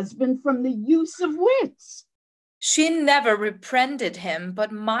thy husband from the use of wits. She never reprended him,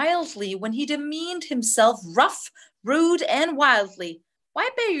 but mildly, when he demeaned himself rough, rude, and wildly. Why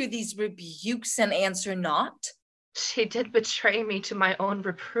bear you these rebukes and answer not? She did betray me to my own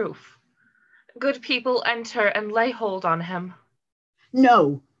reproof. Good people, enter and lay hold on him.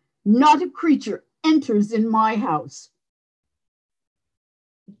 No, not a creature enters in my house.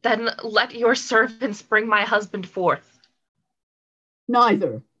 Then let your servants bring my husband forth.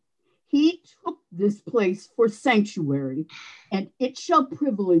 Neither. He took this place for sanctuary, and it shall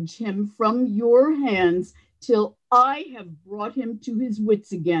privilege him from your hands till I have brought him to his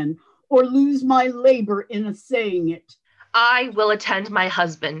wits again, or lose my labor in assaying it. I will attend my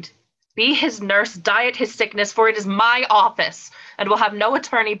husband, be his nurse, diet his sickness, for it is my office, and will have no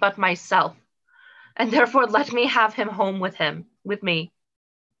attorney but myself. And therefore let me have him home with me.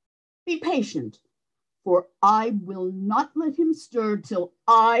 Be patient, for I will not let him stir till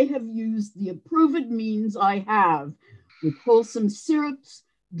I have used the approved means I have, with wholesome syrups,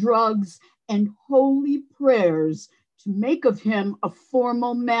 drugs, and holy prayers, to make of him a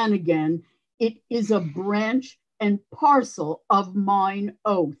formal man again. It is a branch and parcel of mine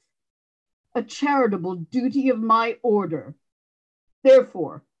oath, a charitable duty of my order.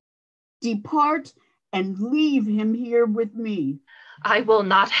 Therefore, depart and leave him here with me. I will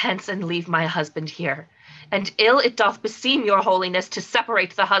not hence and leave my husband here, and ill it doth beseem your holiness to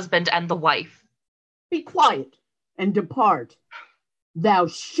separate the husband and the wife. Be quiet and depart. Thou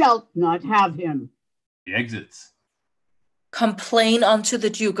shalt not have him. He exits. Complain unto the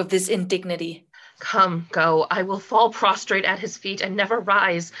Duke of this indignity. Come, go. I will fall prostrate at his feet and never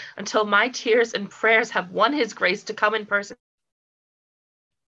rise until my tears and prayers have won his grace to come in person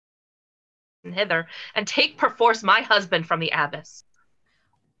hither and take perforce my husband from the abbess.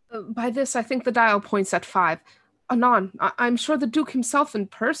 By this, I think the dial points at 5. Anon, I'm sure the Duke himself in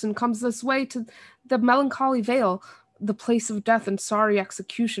person comes this way to the Melancholy Vale, the place of death and sorry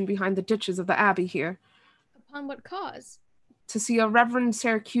execution behind the ditches of the abbey here. Upon what cause? To see a reverend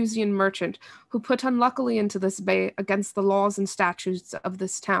Syracusian merchant, who put unluckily into this bay against the laws and statutes of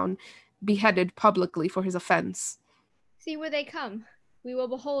this town, beheaded publicly for his offense. See where they come. We will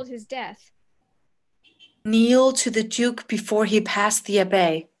behold his death. Kneel to the Duke before he pass the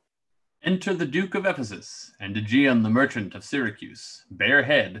abbey. Enter the Duke of Ephesus, and Aegeon the merchant of Syracuse,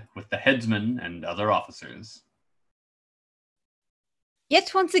 barehead with the headsman and other officers.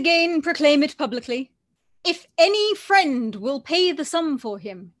 Yet once again proclaim it publicly. If any friend will pay the sum for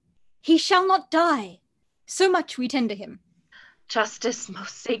him, he shall not die. So much we tender him. Justice,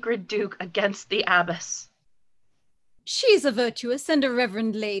 most sacred Duke, against the abbess. She is a virtuous and a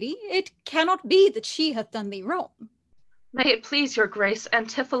reverend lady. It cannot be that she hath done thee wrong. May it please your grace,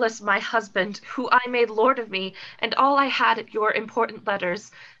 Antipholus, my husband, who I made lord of me, and all I had at your important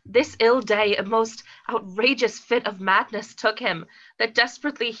letters, this ill day a most outrageous fit of madness took him, that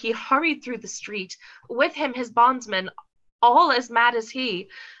desperately he hurried through the street, with him his bondsmen, all as mad as he,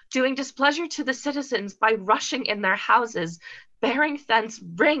 doing displeasure to the citizens by rushing in their houses, bearing thence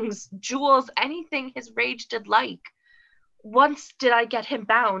rings, jewels, anything his rage did like. Once did I get him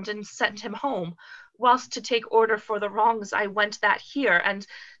bound and send him home, whilst to take order for the wrongs I went that here, and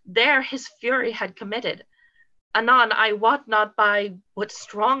there his fury had committed. Anon, I wot not by what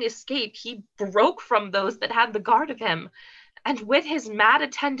strong escape he broke from those that had the guard of him, and with his mad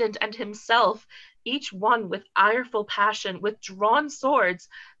attendant and himself, each one with ireful passion, with drawn swords,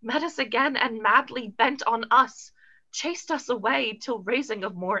 met us again and madly bent on us, chased us away till raising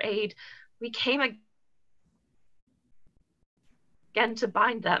of more aid, we came again to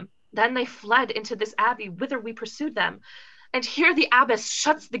bind them. Then they fled into this abbey whither we pursued them. And here the abbess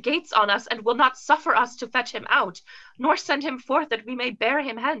shuts the gates on us and will not suffer us to fetch him out, nor send him forth that we may bear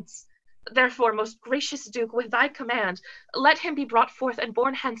him hence. Therefore, most gracious Duke, with thy command, let him be brought forth and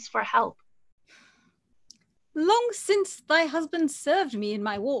borne hence for help. Long since thy husband served me in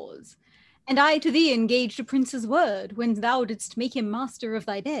my wars, and I to thee engaged a prince's word when thou didst make him master of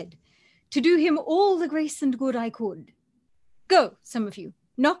thy bed, to do him all the grace and good I could. Go, some of you,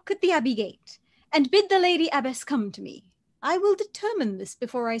 knock at the abbey gate, and bid the lady abbess come to me. I will determine this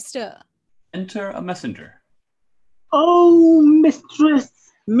before I stir. Enter a messenger. Oh, mistress,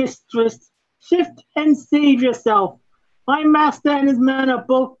 shift and save yourself. My master and his men are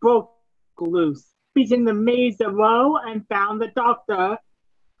both broke loose, beaten the maids a row and found the doctor,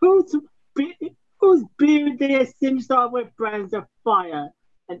 whose beard they had singed off with brands of fire,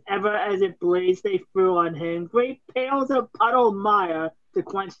 and ever as it blazed they threw on him great pails of puddled mire to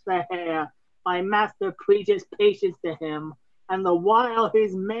quench the hair. My master preaches patience to him, and the while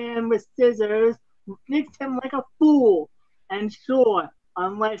his man with scissors nicked him like a fool. And sure,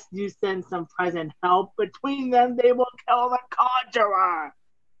 unless you send some present help, between them they will kill the conjurer.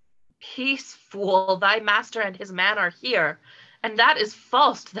 Peace, fool, thy master and his man are here, and that is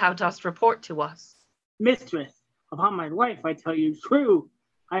false thou dost report to us. Mistress, upon my life I tell you true,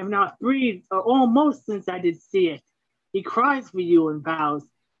 I have not breathed almost since I did see it. He cries for you and vows,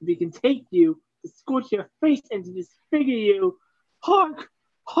 if he can take you, to scorch your face and to disfigure you. Hark!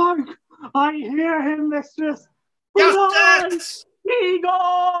 Hark! I hear him, mistress! Justice! Be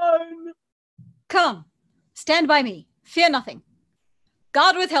gone! Come, stand by me, fear nothing.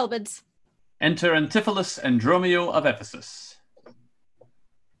 Guard with halberds. Enter Antipholus and Dromio of Ephesus.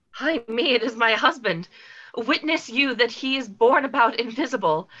 Ay me, it is my husband. Witness you that he is borne about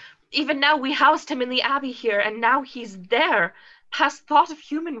invisible. Even now we housed him in the abbey here, and now he's there, past thought of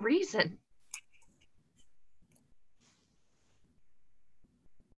human reason.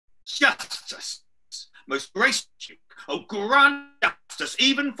 Justice, most gracious Duke, oh grant justice,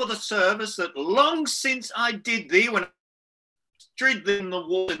 even for the service that long since I did thee when I strid in the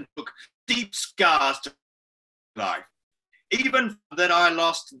wall and took deep scars to life. Even that I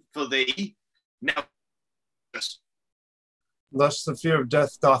lost for thee, now Thus the fear of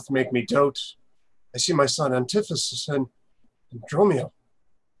death doth make me dote. I see my son Antipholus and Dromio.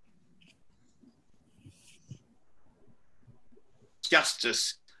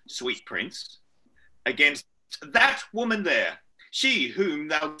 Justice, sweet prince, against that woman there, she whom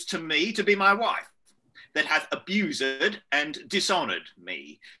thou to me to be my wife, that hath abused and dishonoured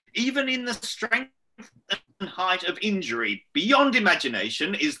me, even in the strength and height of injury beyond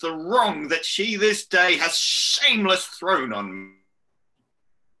imagination, is the wrong that she this day has shameless thrown on me.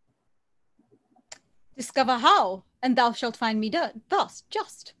 Discover how, and thou shalt find me thus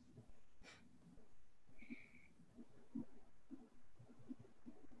just.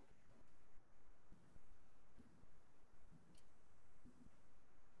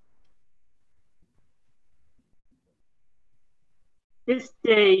 This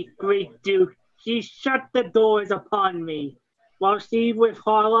day, great Duke, she shut the doors upon me, while she with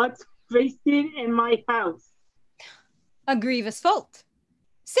harlots feasted in my house. A grievous fault.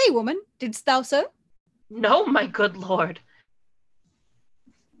 Say, woman, didst thou so? No, my good lord.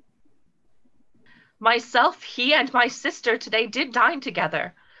 Myself, he, and my sister today did dine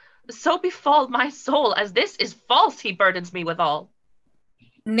together. So befall my soul, as this is false he burdens me withal.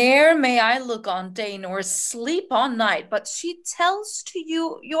 Ne'er may I look on day nor sleep on night, but she tells to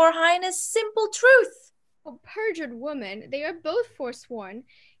you, your highness, simple truth. O perjured woman, they are both forsworn.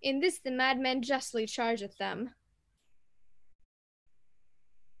 In this the madman justly chargeth them.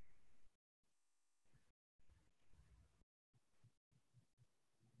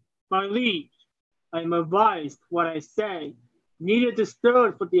 My liege, I am advised what I say, neither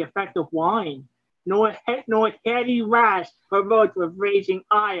disturbed with the effect of wine, nor heady rash provoked with raging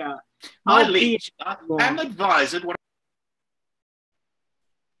ire. My liege, I am advised what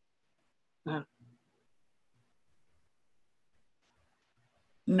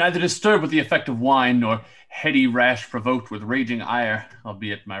Neither disturbed with the effect of wine, nor heady rash provoked with raging ire,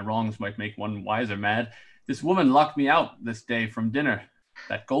 albeit my wrongs might make one wiser mad. This woman locked me out this day from dinner.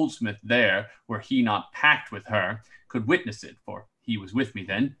 That goldsmith there, were he not packed with her, could witness it, for he was with me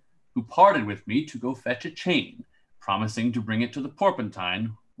then, who parted with me to go fetch a chain, promising to bring it to the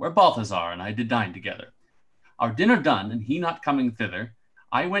Porpentine, where Balthazar and I did dine together. Our dinner done, and he not coming thither,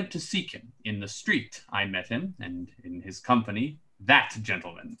 I went to seek him. In the street I met him, and in his company that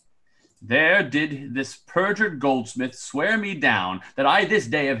gentleman. There did this perjured goldsmith swear me down that I this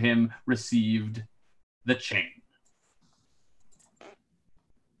day of him received the chain.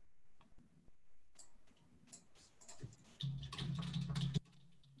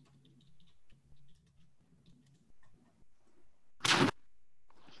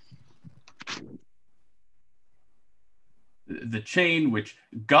 the chain which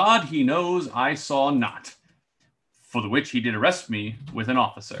God he knows I saw not, for the which he did arrest me with an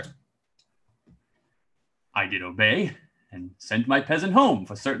officer. I did obey, and sent my peasant home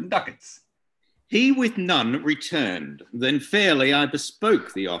for certain ducats. He with none returned. Then fairly I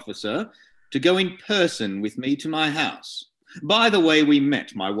bespoke the officer to go in person with me to my house. By the way we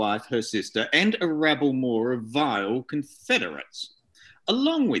met, my wife, her sister, and a rabble more of vile confederates.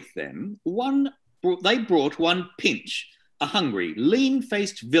 Along with them, they brought one Pinch, a hungry,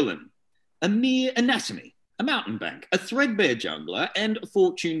 lean-faced villain, a mere anatomy, a mountebank, a threadbare jungler, and a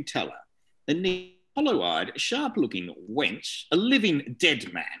fortune teller, a neat, hollow-eyed, sharp-looking wench, a living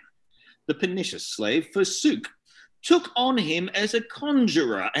dead man. The pernicious slave, forsook, took on him as a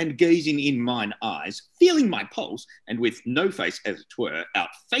conjurer, and gazing in mine eyes, feeling my pulse, and with no face as it were,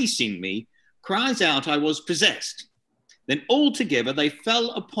 outfacing me, cries out I was possessed. Then all together they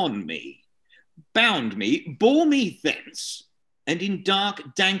fell upon me, bound me, bore me thence, and in dark,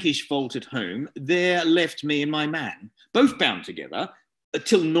 dankish vault at home, there left me and my man, both bound together,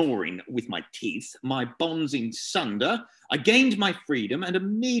 till gnawing with my teeth, my bonds in sunder, I gained my freedom, and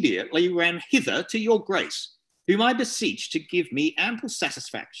immediately ran hither to your grace, whom I beseech to give me ample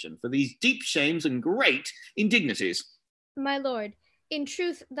satisfaction for these deep shames and great indignities. My lord, in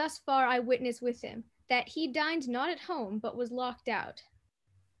truth, thus far I witness with him, that he dined not at home, but was locked out.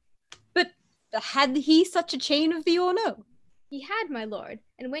 But had he such a chain of thee or no? He had, my lord,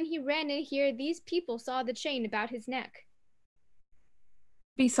 and when he ran in here, these people saw the chain about his neck.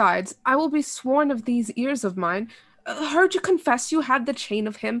 Besides, I will be sworn of these ears of mine, heard you confess you had the chain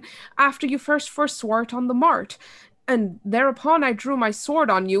of him after you first forswore it on the mart, and thereupon I drew my sword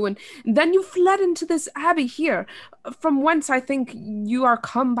on you, and then you fled into this abbey here, from whence I think you are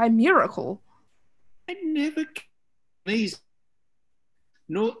come by miracle. I never these,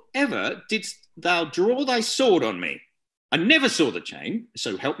 nor ever didst thou draw thy sword on me. I never saw the chain,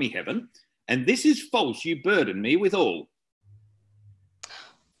 so help me heaven, and this is false you burden me withal.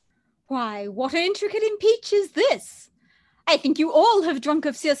 Why, what an intricate impeach is this? I think you all have drunk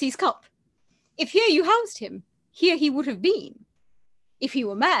of Circe's cup. If here you housed him, here he would have been. If he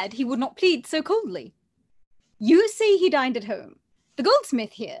were mad, he would not plead so coldly. You say he dined at home. The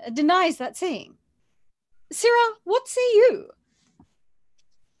goldsmith here denies that saying. Sirrah, what say you?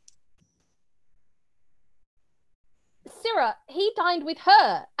 Sirrah, he dined with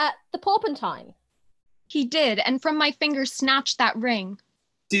her at the Porpentine. He did, and from my finger snatched that ring.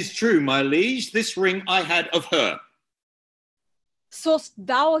 'Tis true, my liege, this ring I had of her. Saw'st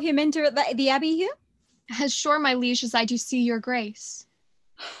thou him enter at the abbey here? As sure, my liege, as I do see your grace.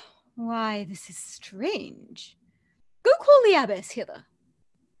 Why, this is strange. Go call the abbess hither.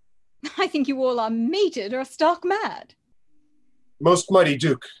 I think you all are mated or stark mad. Most mighty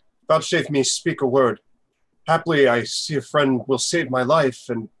Duke, vouchsafe me speak a word. Haply I see a friend will save my life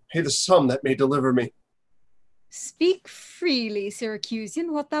and pay the sum that may deliver me. Speak freely,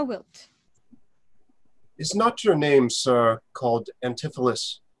 Syracusian, what thou wilt. Is not your name, sir, called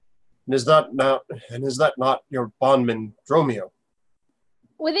Antipholus? And is that not your bondman, Dromio?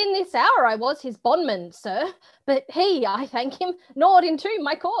 Within this hour I was his bondman, sir, but he, I thank him, gnawed into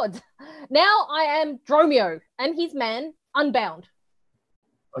my cords. Now I am Dromio, and his man, unbound.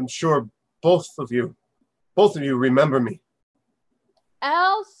 I'm sure both of you remember me.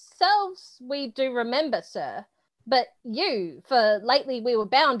 Ourselves we do remember, sir, but you, for lately we were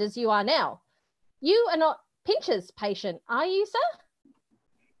bound as you are now. You are not Pinch's patient, are you, sir?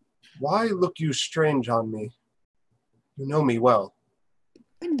 Why look you strange on me? You know me well.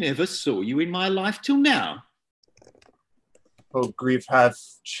 I never saw you in my life till now. Oh, grief hath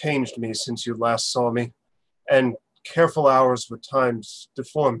changed me since you last saw me, and careful hours with time's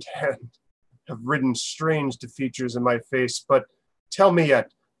deformed hand have ridden strange to features in my face, but tell me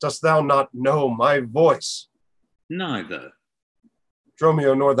yet, dost thou not know my voice? Neither.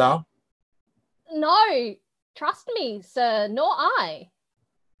 Dromio, nor thou? No, trust me, sir, nor I.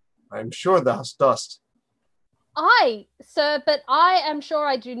 I am sure thou dost. I, sir, but I am sure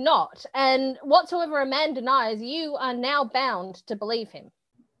I do not, and whatsoever a man denies, you are now bound to believe him.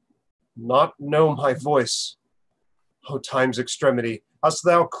 Not know my voice. O time's extremity, hast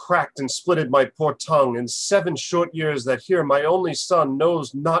thou cracked and splitted my poor tongue in 7 short years that here my only son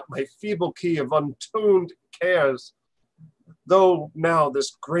knows not my feeble key of untuned cares. Though now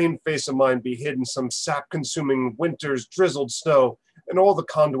this grain face of mine be hid in some sap-consuming winter's drizzled snow, and all the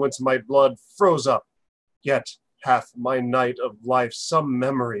conduits of my blood froze up, yet hath my night of life some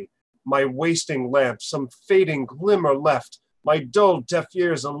memory, my wasting lamp some fading glimmer left, my dull deaf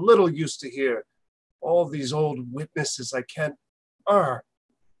ears a little used to hear. All these old witnesses I can't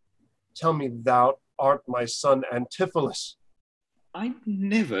Tell me thou art my son Antipholus. I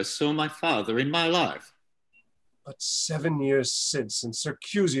never saw my father in my life. But 7 years since, in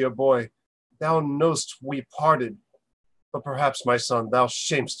Circusia, boy, thou know'st we parted. But perhaps, my son, thou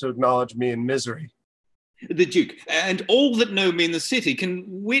shamest to acknowledge me in misery. The Duke, and all that know me in the city, can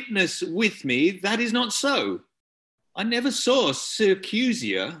witness with me that is not so. I never saw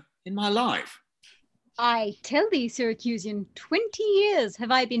Circusia in my life. I tell thee, Syracusian, 20 years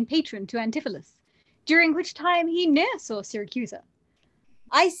have I been patron to Antipholus, during which time he ne'er saw Syracusa.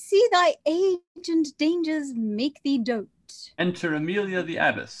 I see thy age and dangers make thee dote. Enter Amelia the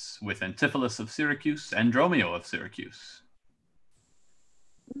Abbess, with Antipholus of Syracuse and Dromio of Syracuse.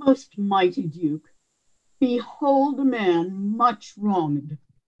 Most mighty Duke, behold a man much wronged.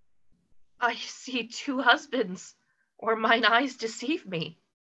 I see 2 husbands, or mine eyes deceive me.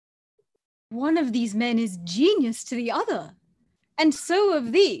 One of these men is genius to the other. And so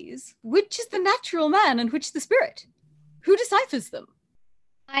of these, which is the natural man and which the spirit? Who deciphers them?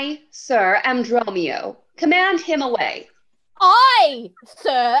 I, sir, am Dromio. Command him away. I,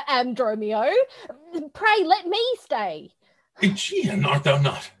 sir, am Dromio. Pray let me stay. Aegean, art thou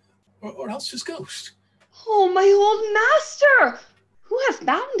not? Or else his ghost. Oh, my old master! Who hath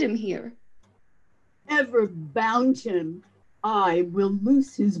bound him here? Ever bound him, I will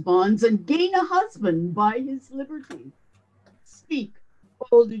loose his bonds and gain a husband by his liberty. Speak,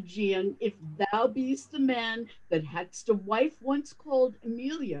 old Aegean, if thou beest the man that hadst a wife once called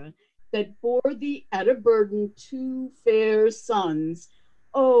Amelia, that bore thee at a burden 2 fair sons.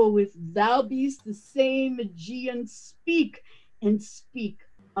 Oh, if thou beest the same Aegean, speak, and speak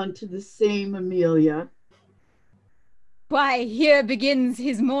unto the same Amelia. Why, here begins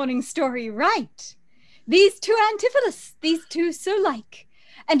his morning story right. These 2 Antipholus, these 2 so like,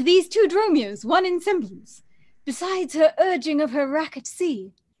 and these 2 Dromios, one in semblance, besides her urging of her wrack at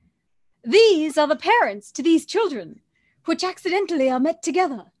sea. These are the parents to these children, which accidentally are met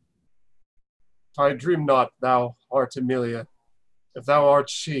together. I dream not thou art Amelia. If thou art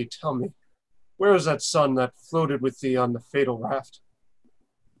she, tell me, where is that son that floated with thee on the fatal raft?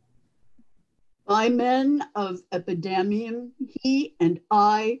 By men of Epidamium, he and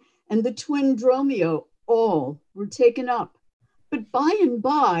I and the twin Dromio all were taken up. But by and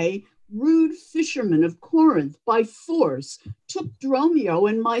by, rude fishermen of Corinth by force took Dromio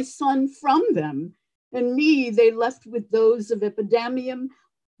and my son from them, and me they left with those of Epidamium.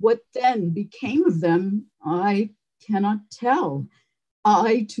 What then became of them, I cannot tell.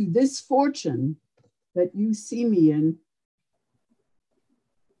 I to this fortune that you see me in.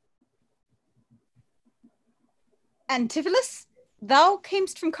 Antipholus, thou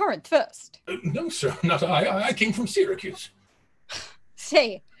camest from Corinth first. No, sir, not I. I came from Syracuse.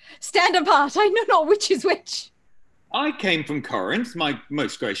 Say, stand apart, I know not which is which. I came from Corinth, my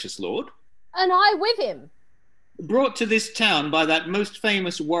most gracious lord. And I with him. Brought to this town by that most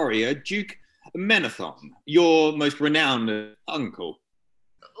famous warrior, Duke Menathon, your most renowned uncle.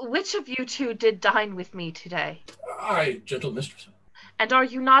 Which of you 2 did dine with me today? I, gentle mistress. And are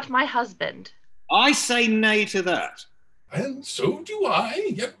you not my husband? I say nay to that. And so do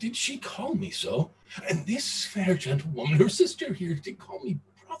I, yet did she call me so. And this fair gentlewoman, her sister here, did call me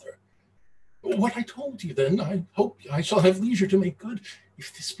brother. What I told you then, I hope I shall have leisure to make good,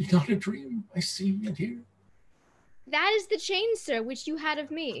 if this be not a dream I see and hear. That is the chain, sir, which you had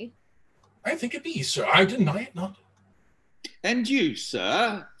of me. I think it be, sir, I deny it not. And you,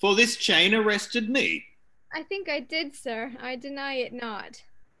 sir, for this chain arrested me. I think I did, sir. I deny it not.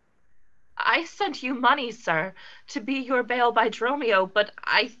 I sent you money, sir, to be your bail by Dromio, but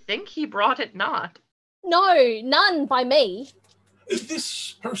I think he brought it not. No, none by me.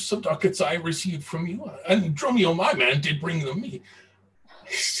 This purse of ducats I received from you, and Dromio, my man, did bring them me.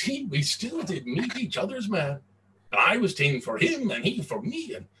 See, we still did meet each other's man. I was ta'en for him, and he for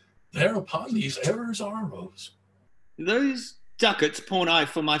me, and thereupon these errors arose. Those ducats pawn I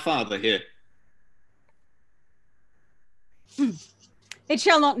for my father here. It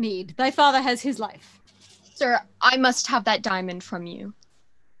shall not need. Thy father has his life. Sir, I must have that diamond from you.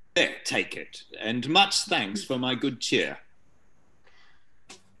 There, take it, and much thanks for my good cheer.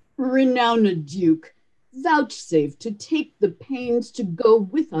 Renowned Duke, vouchsafe to take the pains to go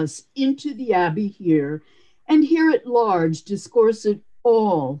with us into the abbey here, and here at large discourse it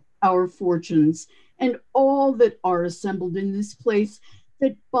all our fortunes, and all that are assembled in this place,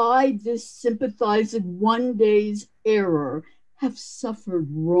 that by this sympathized one day's error have suffered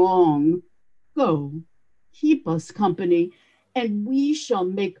wrong. Go, keep us company, and we shall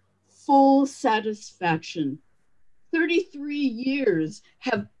make full satisfaction. 33 years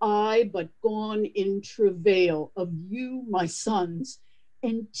have I but gone in travail of you, my sons,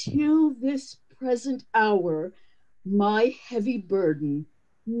 and till this present hour my heavy burden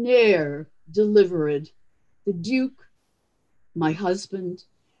ne'er delivered the Duke, my husband,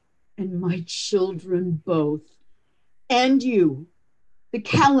 and my children both, and you, the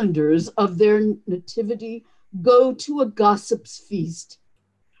calendars of their nativity, go to a gossip's feast,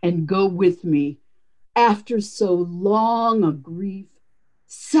 and go with me after so long a grief,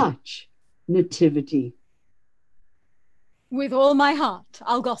 such nativity. With all my heart,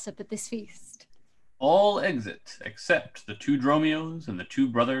 I'll gossip at this feast. All exit, except the two Dromios and the two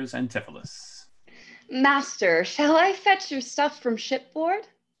brothers Antipholus. Master, shall I fetch your stuff from shipboard?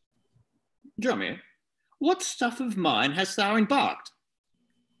 Dromio, what stuff of mine hast thou embarked?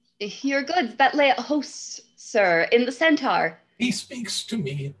 Your goods that lay at host, sir, in the Centaur. He speaks to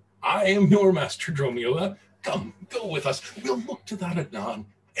me. I am your master, Dromio. Come, go with us. We'll look to that anon.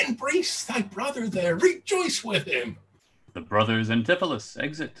 Embrace thy brother there. Rejoice with him. The brothers Antipholus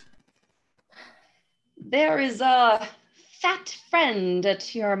exit. There is a fat friend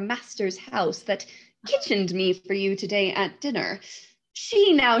at your master's house that kitchened me for you today at dinner.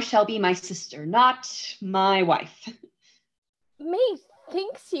 She now shall be my sister, not my wife.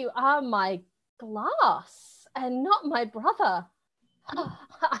 Methinks you are my glass, and not my brother.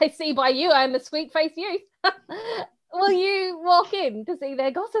 I see by you I'm a sweet-faced youth. Will you walk in to see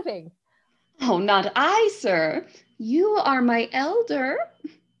their gossiping? Oh, not I, sir. You are my elder.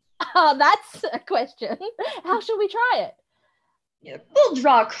 Oh, that's a question. How shall we try it? We'll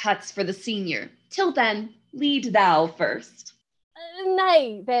draw cuts for the senior. Till then, lead thou first.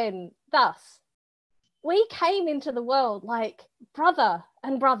 Nay, then, thus. We came into the world like brother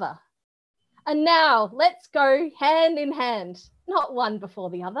and brother. And now let's go hand in hand, not one before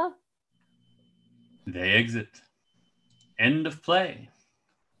the other. They exit. End of play.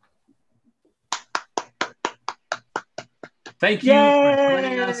 Thank you for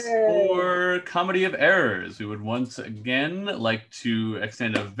joining us for Comedy of Errors. We would once again like to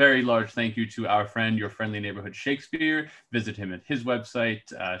extend a very large thank you to our friend, Your Friendly Neighborhood Shakespeare. Visit him at his website,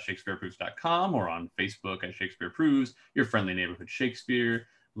 shakespeareproves.com, or on Facebook at Shakespeare Proves, Your Friendly Neighborhood Shakespeare.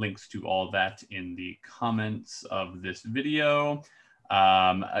 Links to all that in the comments of this video.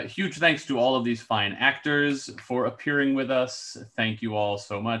 A huge thanks to all of these fine actors for appearing with us. Thank you all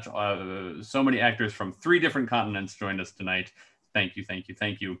so much. So many actors from 3 different continents joined us tonight. Thank you, thank you,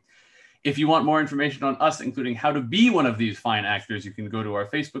 thank you. If you want more information on us, including how to be one of these fine actors, you can go to our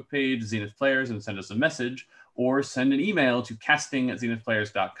Facebook page, Zenith Players, and send us a message, or send an email to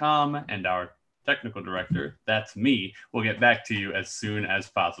casting@zenithplayers.com, and our technical director, that's me, will get back to you as soon as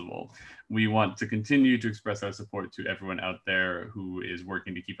possible. We want to continue to express our support to everyone out there who is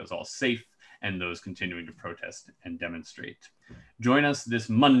working to keep us all safe and those continuing to protest and demonstrate. Join us this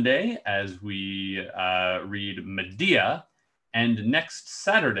Monday as we read Medea, and next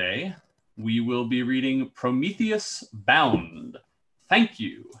Saturday we will be reading Prometheus Bound. Thank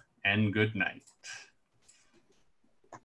you and good night.